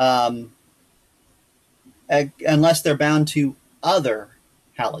unless they're bound to other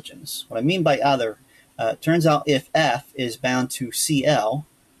halogens. What I mean by other, turns out if F is bound to Cl,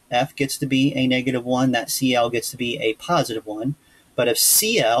 F gets to be a -1, that Cl gets to be a +1. But if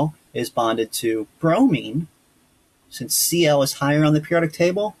Cl is bonded to bromine, since Cl is higher on the periodic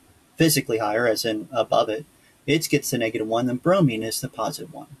table, physically higher, as in above it, it gets the -1, then bromine is the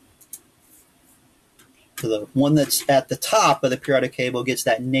 +1. So the one that's at the top of the periodic table gets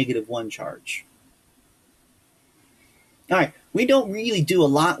that -1 charge. All right, we don't really do a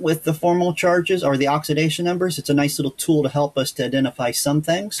lot with the formal charges or the oxidation numbers. It's a nice little tool to help us to identify some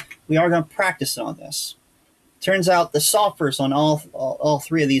things. We are going to practice on this. Turns out the sulfurs on all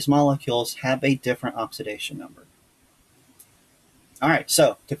 3 of these molecules have a different oxidation number. All right,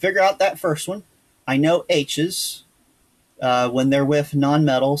 so to figure out that first one, I know H's, when they're with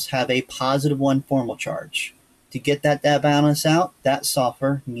nonmetals, have a +1 formal charge. To get that balance out, that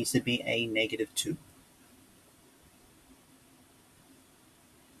sulfur needs to be a -2.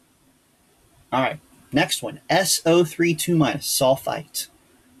 All right, next one, SO3 2-, sulfite.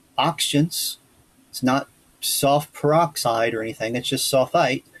 Oxygens, it's not sulfur peroxide or anything, it's just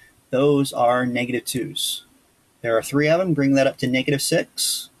sulfite. Those are -2s. There are 3 of them, bring that up to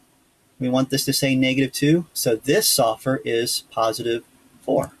 -6. We want this to say -2, so this sulfur is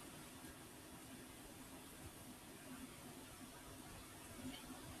 +4.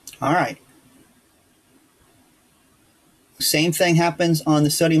 All right. Same thing happens on the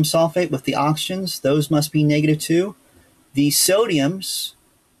sodium sulfate with the oxygens. Those must be -2. The sodiums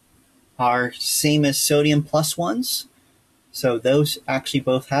are same as sodium +1s. So those actually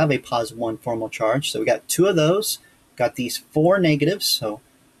both have a +1 formal charge. So we got 2 of those. Got these 4 negatives. So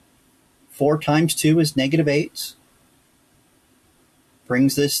 4 times 2 is -8.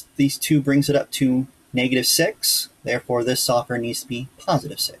 These 2 brings it up to -6. Therefore, this sulfur needs to be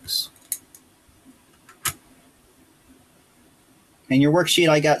 +6. In your worksheet,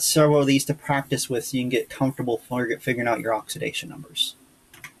 I got several of these to practice with so you can get comfortable figuring out your oxidation numbers.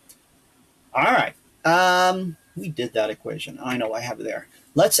 All right. We did that equation. I know I have it there.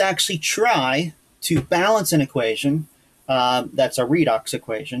 Let's actually try to balance an equation that's a redox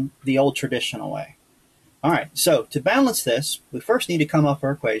equation the old traditional way. All right. So to balance this, we first need to come up with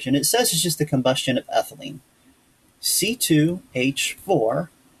our equation. It says it's just the combustion of ethylene. C2H4.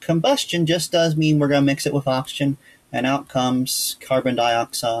 Combustion just does mean we're going to mix it with oxygen, and out comes carbon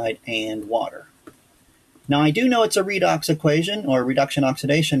dioxide and water. Now, I do know it's a redox equation or reduction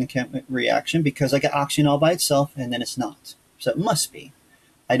oxidation reaction because I got oxygen all by itself and then it's not. So it must be.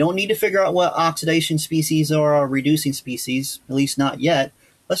 I don't need to figure out what oxidation species are or reducing species, at least not yet.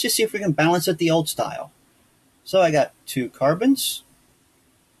 Let's just see if we can balance it the old style. So I got 2 carbons,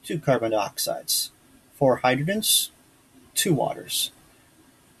 2 carbon dioxides, 4 hydrogens, 2 waters.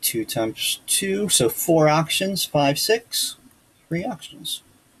 2 times 2, so 4 oxygens, 5, 6, 3 oxygens.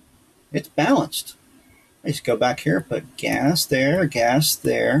 It's balanced. I just go back here, put gas there, gas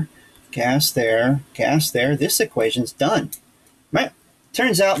there, gas there, gas there. This equation's done. Right?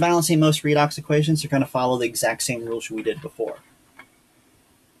 Turns out balancing most redox equations are going to follow the exact same rules we did before.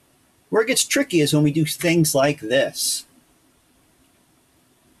 Where it gets tricky is when we do things like this.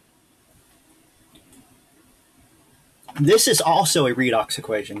 This is also a redox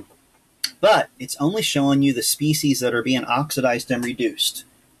equation, but it's only showing you the species that are being oxidized and reduced.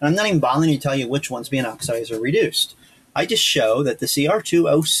 And I'm not even bothering to tell you which one's being oxidized or reduced. I just show that the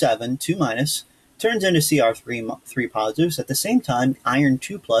Cr2O7 2- turns into Cr3 positives. At the same time, iron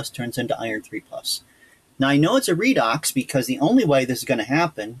 2+ turns into iron 3+. Now I know it's a redox because the only way this is going to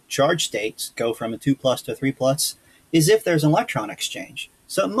happen, charge states go from a 2+ to a 3+, is if there's an electron exchange.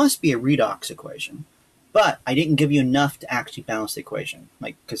 So it must be a redox equation. But I didn't give you enough to actually balance the equation,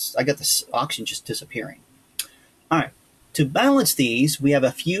 because I got this oxygen just disappearing. All right, to balance these, we have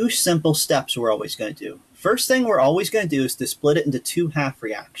a few simple steps we're always going to do. First thing we're always going to do is to split it into 2 half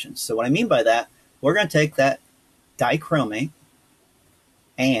reactions. So what I mean by that, we're going to take that dichromate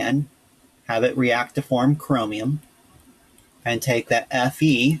and have it react to form chromium, and take that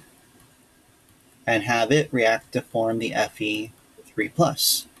Fe and have it react to form the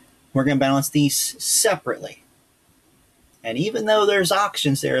Fe3+. We're going to balance these separately. And even though there's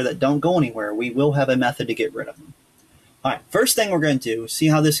oxygens there that don't go anywhere, we will have a method to get rid of them. All right, first thing we're going to do, see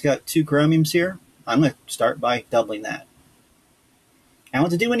how this got 2 chromiums here? I'm going to start by doubling that. I don't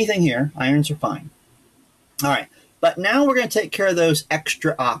have to do anything here. Irons are fine. All right, but now we're going to take care of those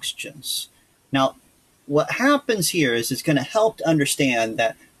extra oxygens. Now, what happens here is it's going to help to understand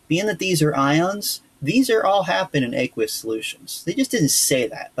that being that these are ions, these are all happen in aqueous solutions. They just didn't say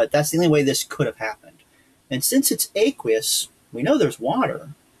that, but that's the only way this could have happened. And since it's aqueous, we know there's water.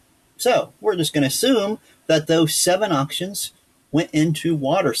 So we're just going to assume that those 7 oxygens went into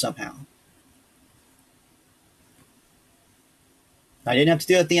water somehow. I didn't have to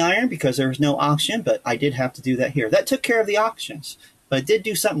do it with the iron because there was no oxygen, but I did have to do that here. That took care of the oxygens, but it did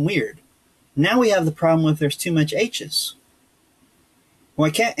do something weird. Now we have the problem if there's too much H's. Well,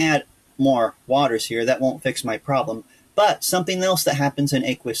 I can't add more waters here. That won't fix my problem. But something else that happens in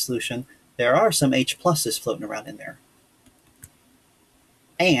aqueous solution, there are some H pluses floating around in there.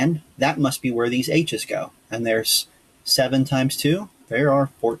 And that must be where these H's go. And there's 7 times 2. There are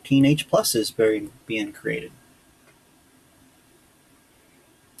 14 H pluses being created.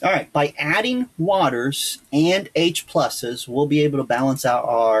 All right, by adding waters and H pluses, we'll be able to balance out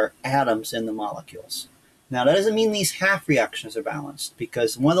our atoms in the molecules. Now, that doesn't mean these half reactions are balanced,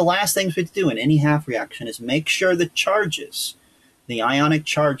 because one of the last things we have to do in any half reaction is make sure the charges, the ionic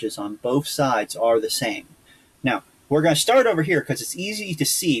charges on both sides, are the same. Now, we're going to start over here because it's easy to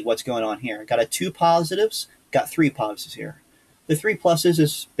see what's going on here. Got a 2 positives, got 3 positives here. The 3 pluses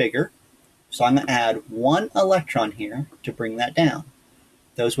is bigger, so I'm going to add 1 electron here to bring that down.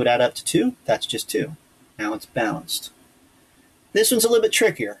 Those would add up to 2. That's just 2. Now it's balanced. This one's a little bit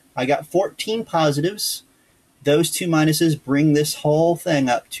trickier. I got 14 positives. Those 2 minuses bring this whole thing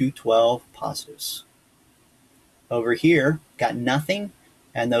up to 12 positives. Over here, got nothing,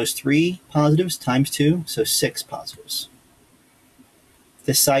 and those 3 positives times 2, so 6 positives.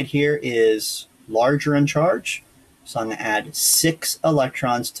 This side here is larger in charge, so I'm going to add 6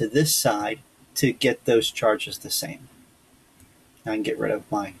 electrons to this side to get those charges the same. I can get rid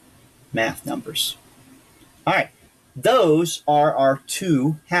of my math numbers. All right, those are our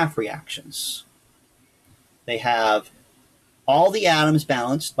 2 half reactions. They have all the atoms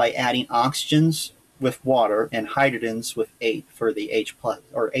balanced by adding oxygens with water and hydrogens with 8 for the H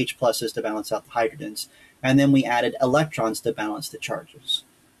pluses to balance out the hydrogens, and then we added electrons to balance the charges.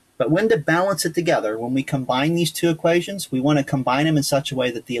 But when to balance it together, when we combine these 2 equations, we want to combine them in such a way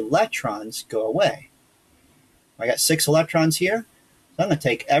that the electrons go away. I got 6 electrons here, so I'm going to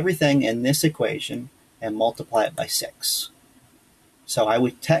take everything in this equation and multiply it by 6. So I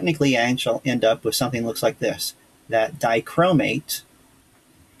would technically end up with something that looks like this. That dichromate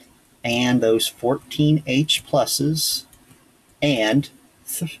and those 14 H pluses and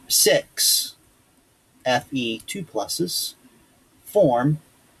 6 Fe2 pluses form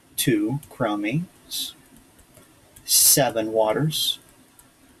 2 chromates, 7 waters,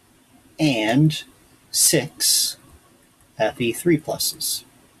 and 6 Fe3 pluses.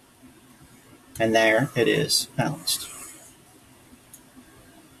 And there it is balanced.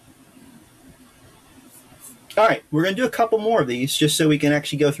 All right, we're going to do a couple more of these just so we can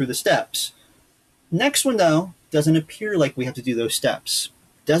actually go through the steps. Next one, though, doesn't appear like we have to do those steps.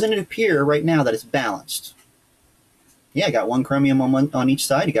 Doesn't it appear right now that it's balanced? Yeah, I got 1 chromium on each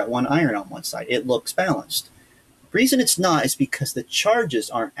side. You got 1 iron on one side. It looks balanced. The reason it's not is because the charges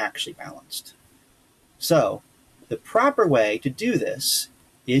aren't actually balanced. So the proper way to do this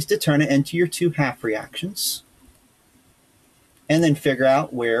is to turn it into your 2 half reactions and then figure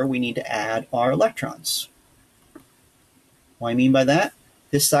out where we need to add our electrons. What I mean by that,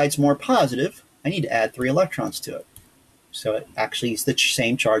 this side's more positive. I need to add 3 electrons to it. So it actually is the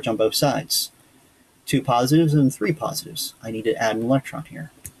same charge on both sides. 2 positives and 3 positives. I need to add an electron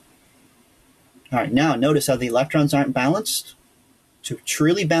here. All right, now notice how the electrons aren't balanced. To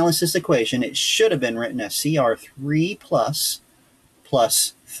truly balance this equation, it should have been written as Cr3 plus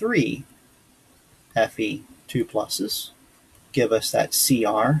 3 Fe2 pluses. Give us that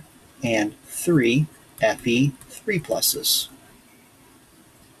Cr and 3 Fe3 pluses.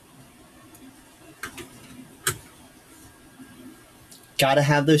 Got to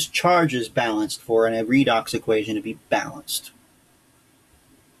have those charges balanced for a redox equation to be balanced.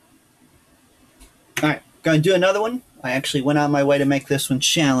 All right, going to do another one. I actually went out of my way to make this one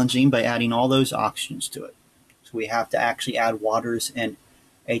challenging by adding all those oxygens to it. So we have to actually add waters and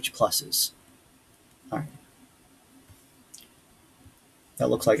H pluses. All right.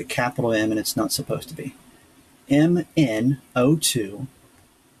 That looks like a capital M and it's not supposed to be. MnO2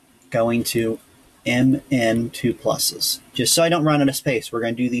 going to Mn2 pluses. Just so I don't run out of space, we're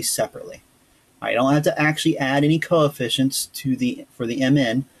going to do these separately. I don't have to actually add any coefficients to for the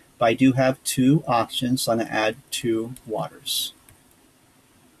Mn, but I do have 2 oxygens, so I'm going to add 2 waters.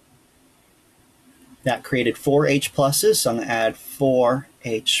 That created 4 H pluses, so I'm going to add 4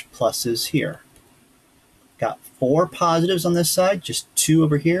 H pluses here. Got 4 positives on this side, just 2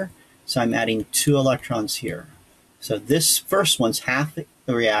 over here, so I'm adding 2 electrons here. So this first one's half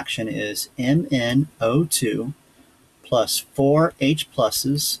the reaction is MnO2 plus 4 H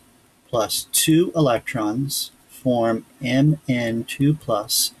pluses plus 2 electrons form Mn2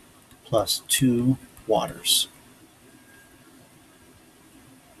 plus 2 waters.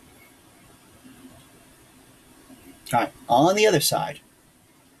 All right, on the other side,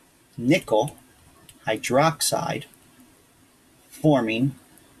 nickel hydroxide forming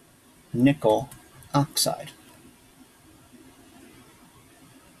nickel oxide.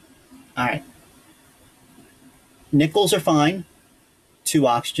 All right, nickels are fine, 2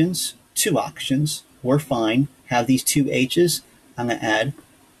 oxygens, 2 oxygens, we're fine. Have these 2 H's, I'm going to add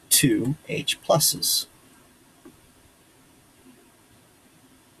 2 H pluses.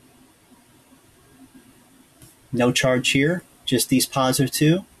 No charge here, just these positive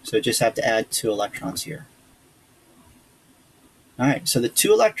 2, so just have to add 2 electrons here. All right, so the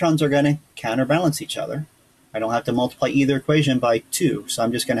 2 electrons are going to counterbalance each other. I don't have to multiply either equation by 2, so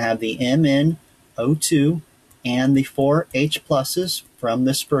I'm just going to have the MnO2 and the 4 H pluses from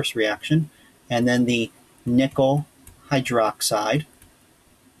this first reaction, and then the nickel hydroxide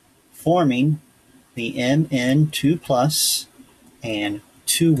forming the Mn2 plus and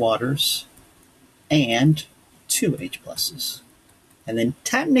 2 waters and 2 H pluses. And then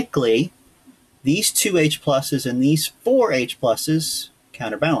technically, these 2 H pluses and these 4 H pluses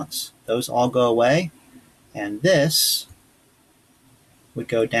counterbalance. Those all go away, and this would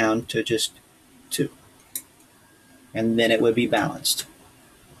go down to just 2. And then it would be balanced.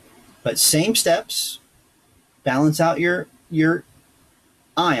 But same steps, balance out your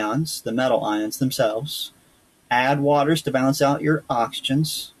ions, the metal ions themselves, add waters to balance out your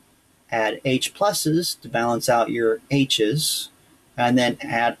oxygens, add H pluses to balance out your H's, and then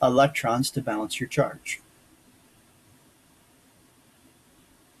add electrons to balance your charge.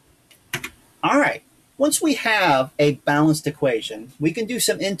 All right, once we have a balanced equation, we can do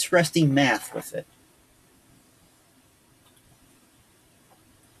some interesting math with it.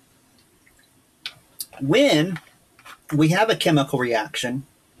 When we have a chemical reaction,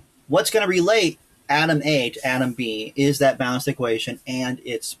 what's going to relate atom A to atom B is that balanced equation and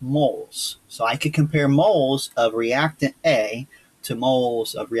its moles. So I could compare moles of reactant A to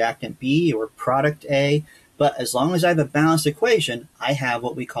moles of reactant B or product A, but as long as I have a balanced equation, I have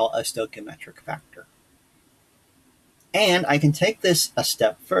what we call a stoichiometric factor. And I can take this a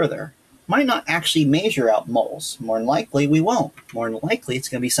step further. Might not actually measure out moles. More than likely, we won't. More than likely, it's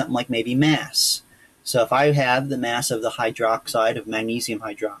going to be something like maybe mass. So if I have the mass of the hydroxide, of magnesium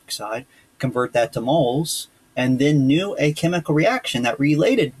hydroxide, convert that to moles, and then knew a chemical reaction that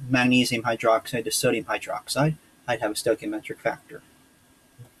related magnesium hydroxide to sodium hydroxide, I'd have a stoichiometric factor.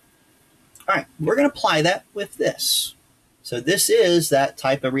 All right, we're going to apply that with this. So this is that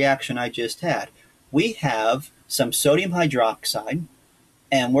type of reaction I just had. We have some sodium hydroxide,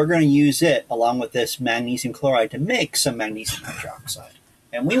 and we're going to use it along with this magnesium chloride to make some magnesium hydroxide.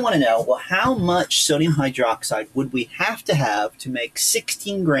 And we want to know, well, how much sodium hydroxide would we have to make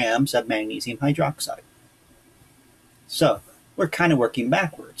 16 grams of magnesium hydroxide? So we're kind of working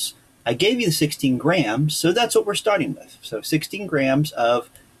backwards. I gave you the 16 grams, so that's what we're starting with. So 16 grams of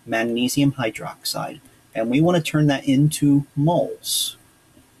magnesium hydroxide, and we want to turn that into moles.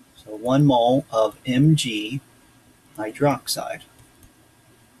 So 1 mole of Mg hydroxide.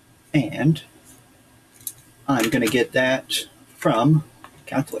 And I'm going to get that from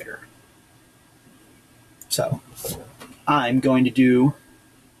calculator. So I'm going to do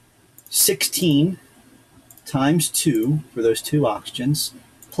 16 times 2 for those 2 oxygens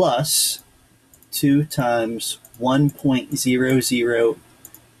plus 2 times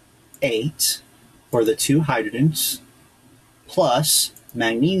 1.008 for the 2 hydrogens plus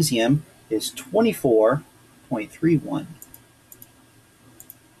magnesium is 24.31.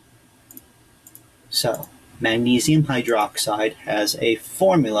 So magnesium hydroxide has a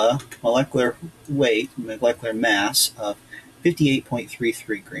formula, molecular weight, molecular mass of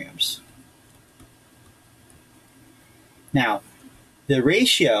 58.33 grams. Now, the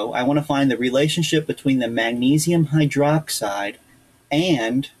ratio, I want to find the relationship between the magnesium hydroxide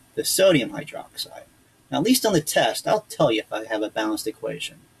and the sodium hydroxide. Now, at least on the test, I'll tell you if I have a balanced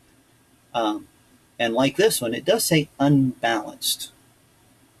equation. And like this one, it does say unbalanced.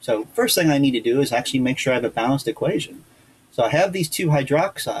 So first thing I need to do is actually make sure I have a balanced equation. So I have these 2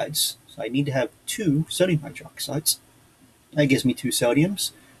 hydroxides, so I need to have 2 sodium hydroxides. That gives me 2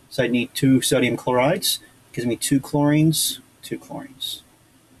 sodiums. So I need 2 sodium chlorides, gives me 2 chlorines, 2 chlorines.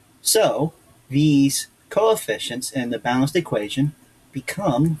 So these coefficients in the balanced equation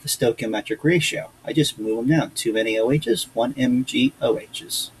become the stoichiometric ratio. I just move them down. 2 NaOHs, 1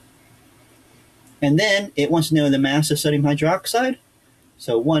 MgOHs. And then it wants to know the mass of sodium hydroxide.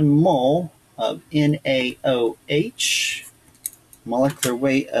 So 1 mole of NaOH, molecular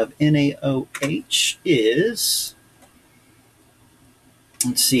weight of NaOH is,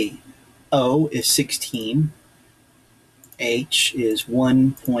 let's see, O is 16, H is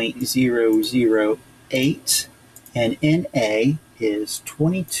 1.008, and Na is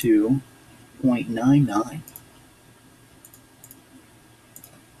 22.99.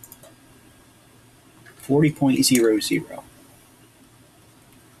 40.00.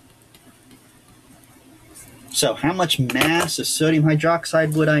 So how much mass of sodium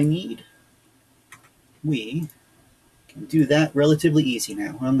hydroxide would I need? We can do that relatively easy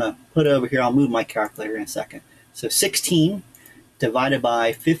now. I'm going to put it over here. I'll move my calculator in a second. So 16 divided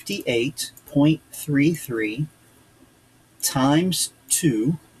by 58.33 times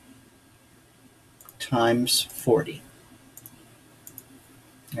 2 times 40.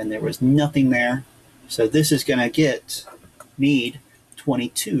 And there was nothing there. So this is going to need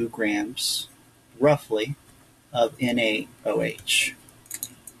 22 grams, roughly, of NaOH.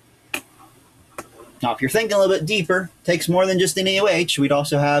 Now, if you're thinking a little bit deeper, it takes more than just NaOH. We'd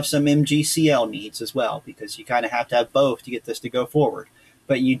also have some MgCl needs as well, because you kind of have to have both to get this to go forward.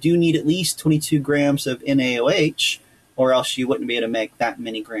 But you do need at least 22 grams of NaOH, or else you wouldn't be able to make that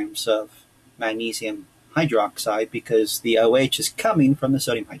many grams of magnesium hydroxide, because the OH is coming from the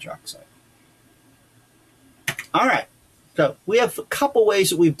sodium hydroxide. All right, so we have a couple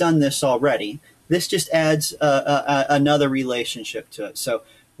ways that we've done this already. This just adds another relationship to it. So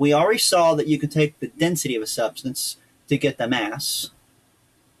we already saw that you can take the density of a substance to get the mass,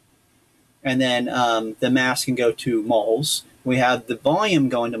 and then the mass can go to moles. We have the volume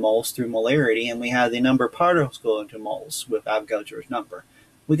going to moles through molarity, and we have the number of particles going to moles with Avogadro's number.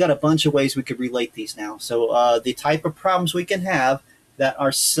 We got a bunch of ways we could relate these now. So the type of problems we can have that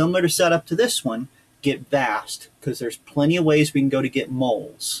are similar to setup to this one get vast, because there's plenty of ways we can go to get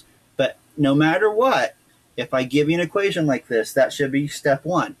moles. But no matter what, if I give you an equation like this, that should be step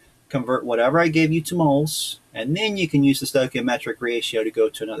one. Convert whatever I gave you to moles, and then you can use the stoichiometric ratio to go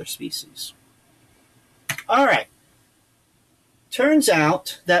to another species. All right. Turns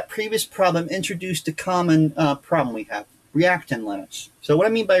out that previous problem introduced a common problem we have, reactant limits. So what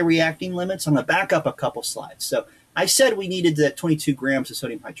I mean by reacting limits, I'm going to back up a couple slides. So I said we needed that 22 grams of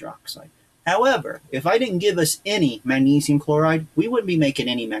sodium hydroxide. However, if I didn't give us any magnesium chloride, we wouldn't be making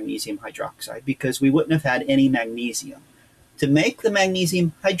any magnesium hydroxide, because we wouldn't have had any magnesium. To make the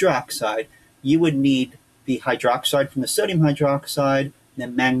magnesium hydroxide, you would need the hydroxide from the sodium hydroxide and the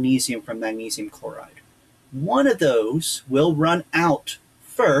magnesium from magnesium chloride. One of those will run out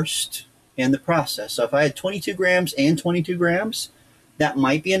first in the process. So if I had 22 grams and 22 grams, that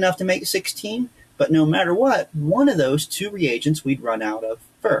might be enough to make 16, but no matter what, one of those two reagents we'd run out of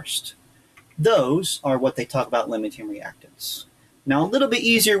first. Those are what they talk about limiting reactants. Now, a little bit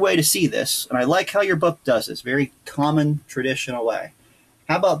easier way to see this, and I like how your book does this, very common, traditional way.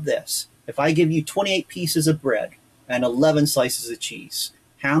 How about this? If I give you 28 pieces of bread and 11 slices of cheese,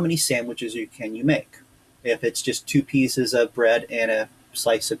 how many sandwiches can you make? If it's just 2 pieces of bread and a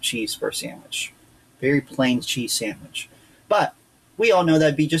slice of cheese for a sandwich. Very plain cheese sandwich. But we all know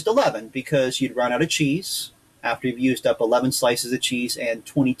that'd be just 11, because you'd run out of cheese after you've used up 11 slices of cheese and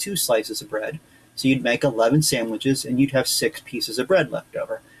 22 slices of bread. So you'd make 11 sandwiches, and you'd have 6 pieces of bread left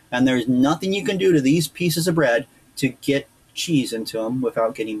over. And there's nothing you can do to these pieces of bread to get cheese into them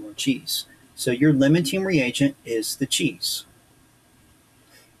without getting more cheese. So your limiting reagent is the cheese.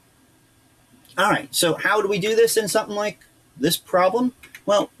 All right, so how do we do this in something like this problem?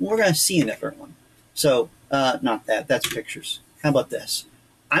 Well, we're going to see a different one. So, not that, that's pictures. How about this?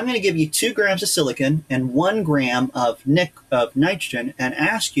 I'm going to give you 2 grams of silicon and 1 gram of nitrogen, and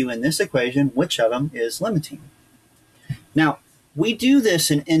ask you in this equation which of them is limiting. Now, we do this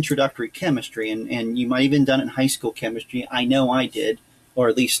in introductory chemistry, and you might even done it in high school chemistry. I know I did, or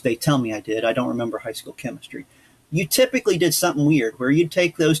at least they tell me I did. I don't remember high school chemistry. You typically did something weird, where you'd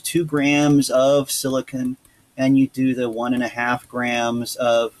take those 2 grams of silicon and you do the 1.5 grams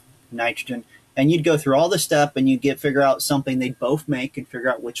of nitrogen, and you'd go through all the step, and you'd figure out something they'd both make and figure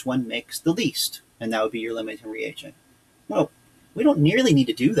out which one makes the least, and that would be your limiting reagent. Well, we don't nearly need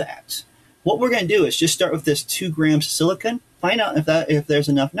to do that. What we're going to do is just start with this 2 grams of silicon, find out if there's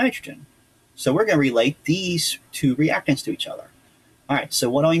enough nitrogen. So we're going to relate these 2 reactants to each other. All right, so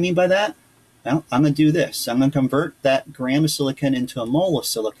what do I mean by that? Well, I'm going to do this. I'm going to convert that gram of silicon into a mole of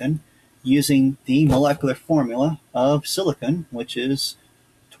silicon using the molecular formula of silicon, which is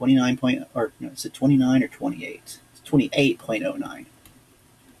 29 point, or no, is it 29 or 28? It's 28.09.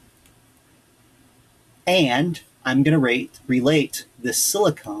 And I'm going to relate the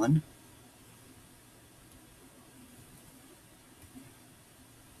silicon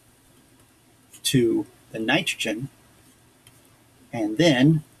to the nitrogen, and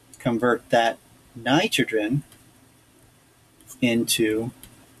then convert that nitrogen into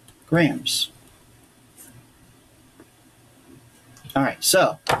grams. All right,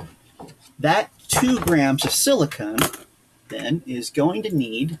 so that 2 grams of silicon then is going to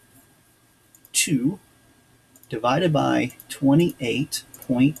need 2 divided by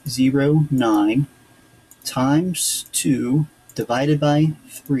 28.09 times 2 divided by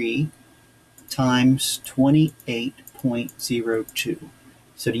 3 times 28.02.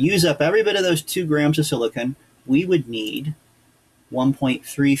 So to use up every bit of those 2 grams of silicon, we would need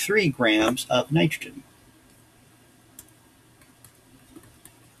 1.33 grams of nitrogen.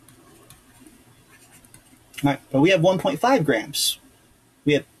 All right, but we have 1.5 grams.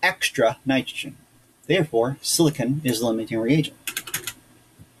 We have extra nitrogen. Therefore, silicon is the limiting reagent.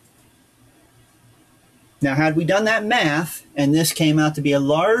 Now, had we done that math, and this came out to be a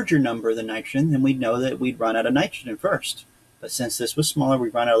larger number than nitrogen, then we'd know that we'd run out of nitrogen first. But since this was smaller, we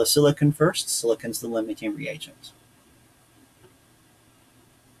run out of the silicon first. Silicon's the limiting reagent.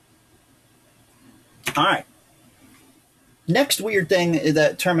 All right. Next weird thing,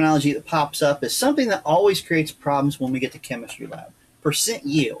 that terminology that pops up, is something that always creates problems when we get to chemistry lab. Percent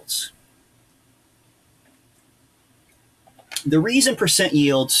yields. The reason percent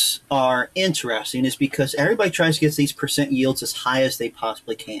yields are interesting is because everybody tries to get these percent yields as high as they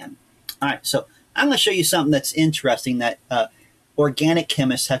possibly can. All right, so I'm going to show you something that's interesting that organic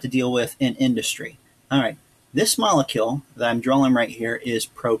chemists have to deal with in industry. All right, this molecule that I'm drawing right here is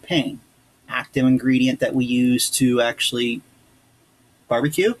propane, active ingredient that we use to actually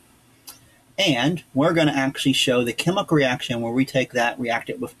barbecue. And we're going to actually show the chemical reaction where we take that, react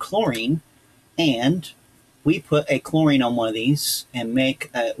it with chlorine, and we put a chlorine on one of these and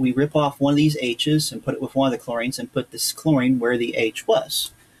we rip off one of these H's and put it with one of the chlorines and put this chlorine where the H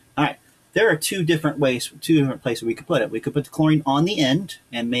was. All right, there are two different places we could put it. We could put the chlorine on the end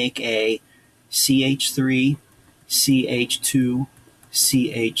and make a CH3, CH2,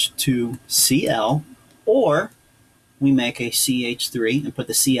 CH2Cl, or we make a CH3 and put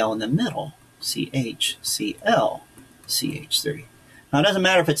the Cl in the middle, CHCl, CH3. Now, it doesn't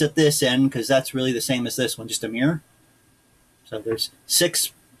matter if it's at this end, because that's really the same as this one, just a mirror. So there's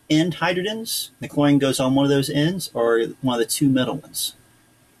 6 end hydrogens. The chlorine goes on one of those ends or one of the 2 middle ones.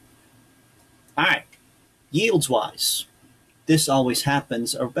 All right, yields-wise, this always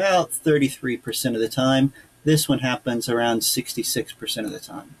happens about 33% of the time. This one happens around 66% of the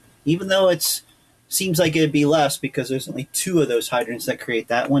time. Even though it seems like it'd be less because there's only 2 of those hydrogens that create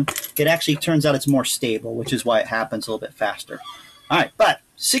that one, it actually turns out it's more stable, which is why it happens a little bit faster. All right, but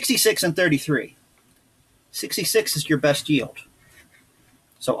 66 and 33. 66 is your best yield.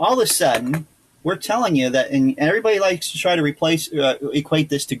 So all of a sudden, we're telling you that, and everybody likes to try to equate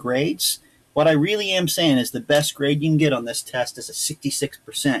this to grades. What I really am saying is the best grade you can get on this test is a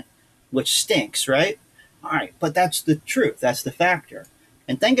 66%, which stinks, right? All right, but that's the truth. That's the factor.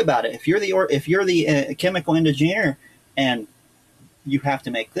 And think about it. If you're the chemical engineer and you have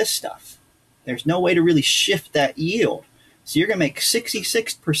to make this stuff, there's no way to really shift that yield. So you're going to make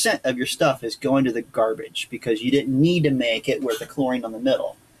 66% of your stuff is going to the garbage because you didn't need to make it with the chlorine on the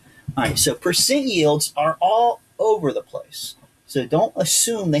middle. All right, so percent yields are all over the place. So don't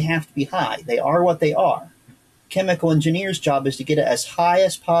assume they have to be high. They are what they are. Chemical engineer's job is to get it as high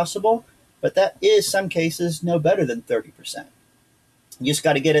as possible, but that is, some cases, no better than 30%. You just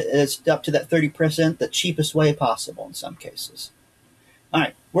got to get it up to that 30% the cheapest way possible in some cases. All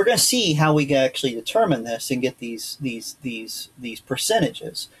right, we're going to see how we can actually determine this and get these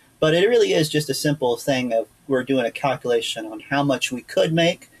percentages. But it really is just a simple thing of we're doing a calculation on how much we could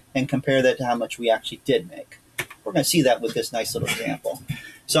make and compare that to how much we actually did make. We're going to see that with this nice little example.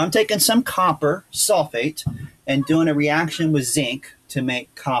 So I'm taking some copper sulfate and doing a reaction with zinc to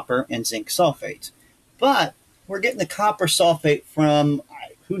make copper and zinc sulfate. But we're getting the copper sulfate from,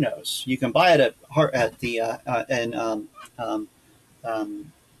 who knows? You can buy it at the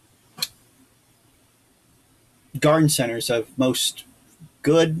garden centers of most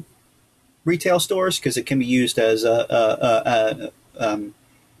good retail stores because it can be used as a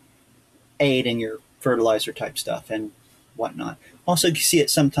aid in your fertilizer type stuff and whatnot. Also, you see it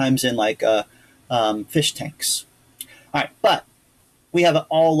sometimes in like fish tanks. All right, but we have it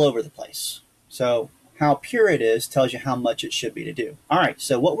all over the place. So how pure it is tells you how much it should be to do. All right,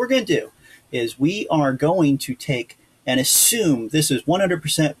 so what we're going to do is we are going to take and assume this is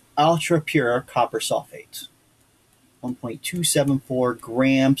 100% ultra pure copper sulfate. 1.274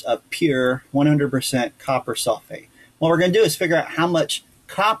 grams of pure 100% copper sulfate. What we're going to do is figure out how much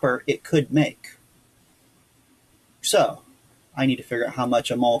copper it could make. So I need to figure out how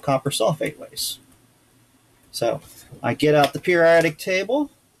much a mole of copper sulfate weighs. So I get out the periodic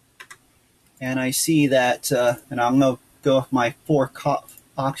table, and I see that, and I'm going to go with my 4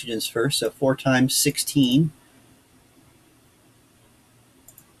 oxygens first, so 4 times 16,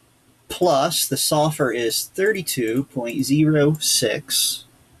 plus the sulfur is 32.06,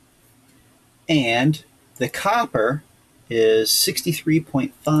 and the copper is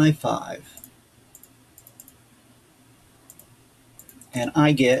 63.55. And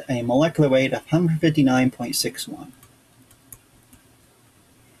I get a molecular weight of 159.61.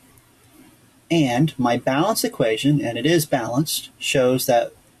 And my balance equation, and it is balanced, shows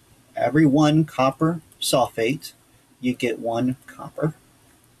that every 1 copper sulfate, you get 1 copper.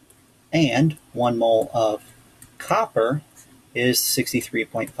 And 1 mole of copper is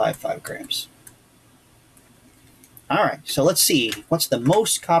 63.55 grams. All right, so let's see. What's the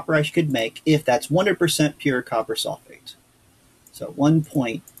most copper I could make if that's 100% pure copper sulfate? So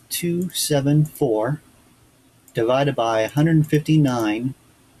 1.274 divided by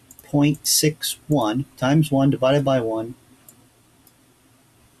 159.61 times 1 divided by 1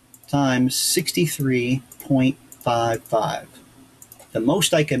 times 63.55. The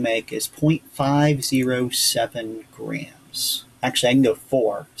most I can make is 0.507 grams. Actually, I can go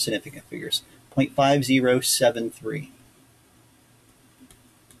 4 significant figures. 0.5073.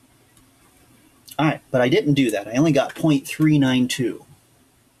 All right, but I didn't do that. I only got 0.392.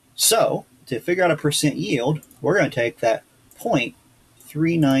 So to figure out a percent yield, we're going to take that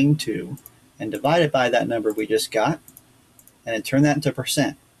 0.392 and divide it by that number we just got, and then turn that into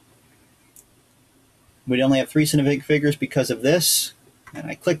percent. We only have 3 significant figures because of this, and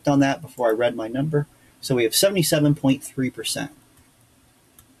I clicked on that before I read my number. So we have 77.3%.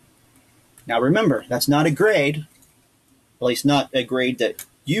 Now remember, that's not a grade, at least not a grade that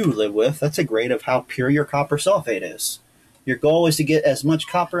you live with. That's a grade of how pure your copper sulfate is. Your goal is to get as much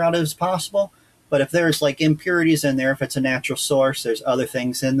copper out as possible, but if there's like impurities in there, if it's a natural source, there's other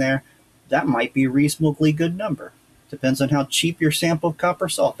things in there, that might be a reasonably good number. Depends on how cheap your sample of copper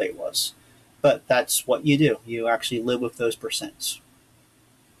sulfate was. But that's what you do. You actually live with those percents.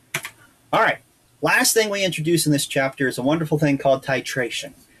 All right, last thing we introduce in this chapter is a wonderful thing called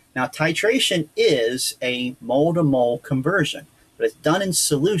titration. Now, titration is a mole-to-mole conversion, but it's done in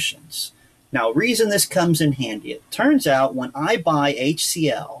solutions. Now, reason this comes in handy, it turns out when I buy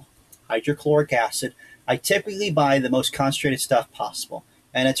HCl, hydrochloric acid, I typically buy the most concentrated stuff possible,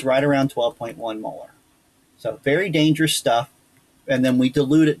 and it's right around 12.1 molar. So very dangerous stuff, and then we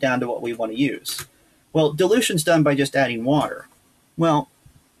dilute it down to what we want to use. Well, dilution's done by just adding water. Well,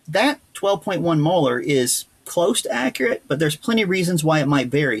 that 12.1 molar is close to accurate, but there's plenty of reasons why it might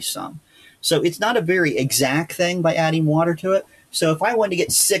vary some. So it's not a very exact thing by adding water to it. So if I wanted to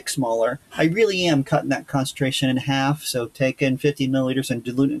get 6 molar, I really am cutting that concentration in half, so taking 50 milliliters and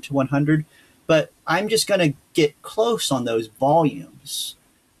diluting it to 100. But I'm just going to get close on those volumes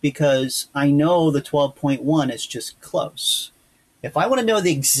because I know the 12.1 is just close. If I want to know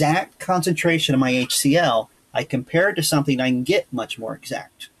the exact concentration of my HCl, I compare it to something I can get much more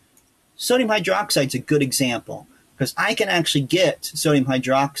exact. Sodium hydroxide is a good example because I can actually get sodium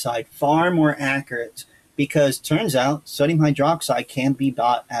hydroxide far more accurate because it turns out sodium hydroxide can be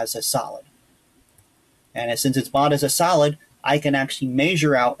bought as a solid. And since it's bought as a solid, I can actually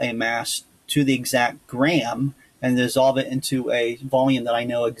measure out a mass to the exact gram and dissolve it into a volume that I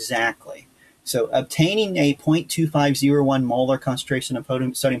know exactly. So obtaining a 0.2501 molar concentration of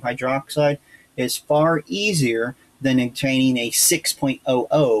sodium hydroxide is far easier than obtaining a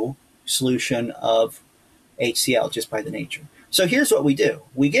 6.00 solution of HCl just by the nature. So here's what we do.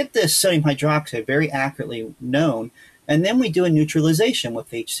 We get this sodium hydroxide very accurately known, and then we do a neutralization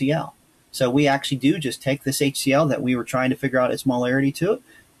with HCl. So we actually do just take this HCl that we were trying to figure out its molarity to it.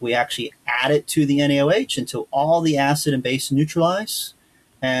 We actually add it to the NaOH until all the acid and base neutralize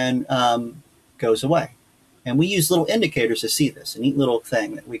and goes away. And we use little indicators to see this, a neat little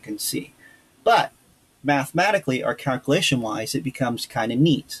thing that we can see. But mathematically or calculation-wise, it becomes kind of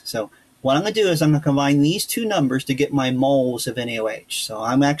neat. So what I'm going to do is I'm going to combine these two numbers to get my moles of NaOH. So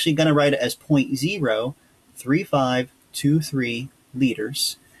I'm actually going to write it as 0.03523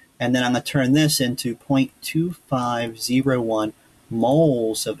 liters. And then I'm going to turn this into 0.2501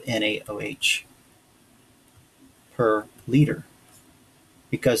 moles of NaOH per liter.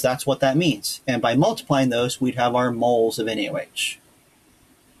 Because that's what that means. And by multiplying those, we'd have our moles of NaOH.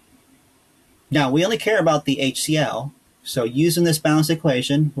 Now, we only care about the HCl, So using this balanced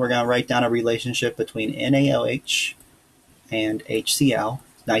equation, we're going to write down a relationship between NaOH and HCl.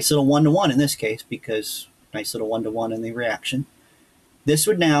 Nice little one-to-one in this case, because nice little one-to-one in the reaction. This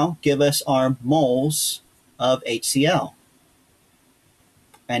would now give us our moles of HCl.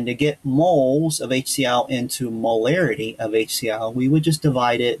 And to get moles of HCl into molarity of HCl, we would just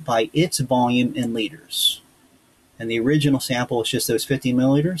divide it by its volume in liters. And the original sample was just those 50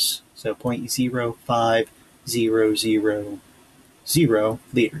 milliliters, so 0.05000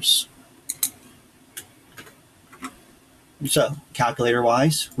 liters. So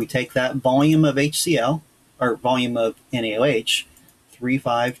calculator-wise, we take that volume of HCl, or volume of NaOH,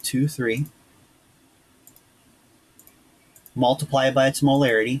 3523, multiply it by its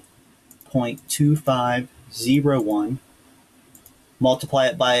molarity, 0.2501, multiply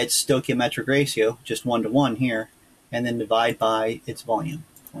it by its stoichiometric ratio, just 1-to-1 here, and then divide by its volume,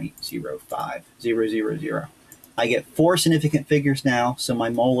 0.05000. I get 4 significant figures now, so my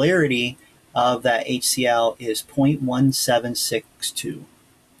molarity of that HCl is 0.1762.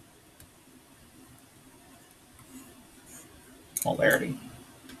 Molarity.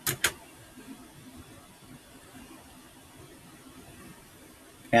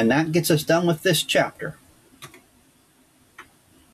 And that gets us done with this chapter.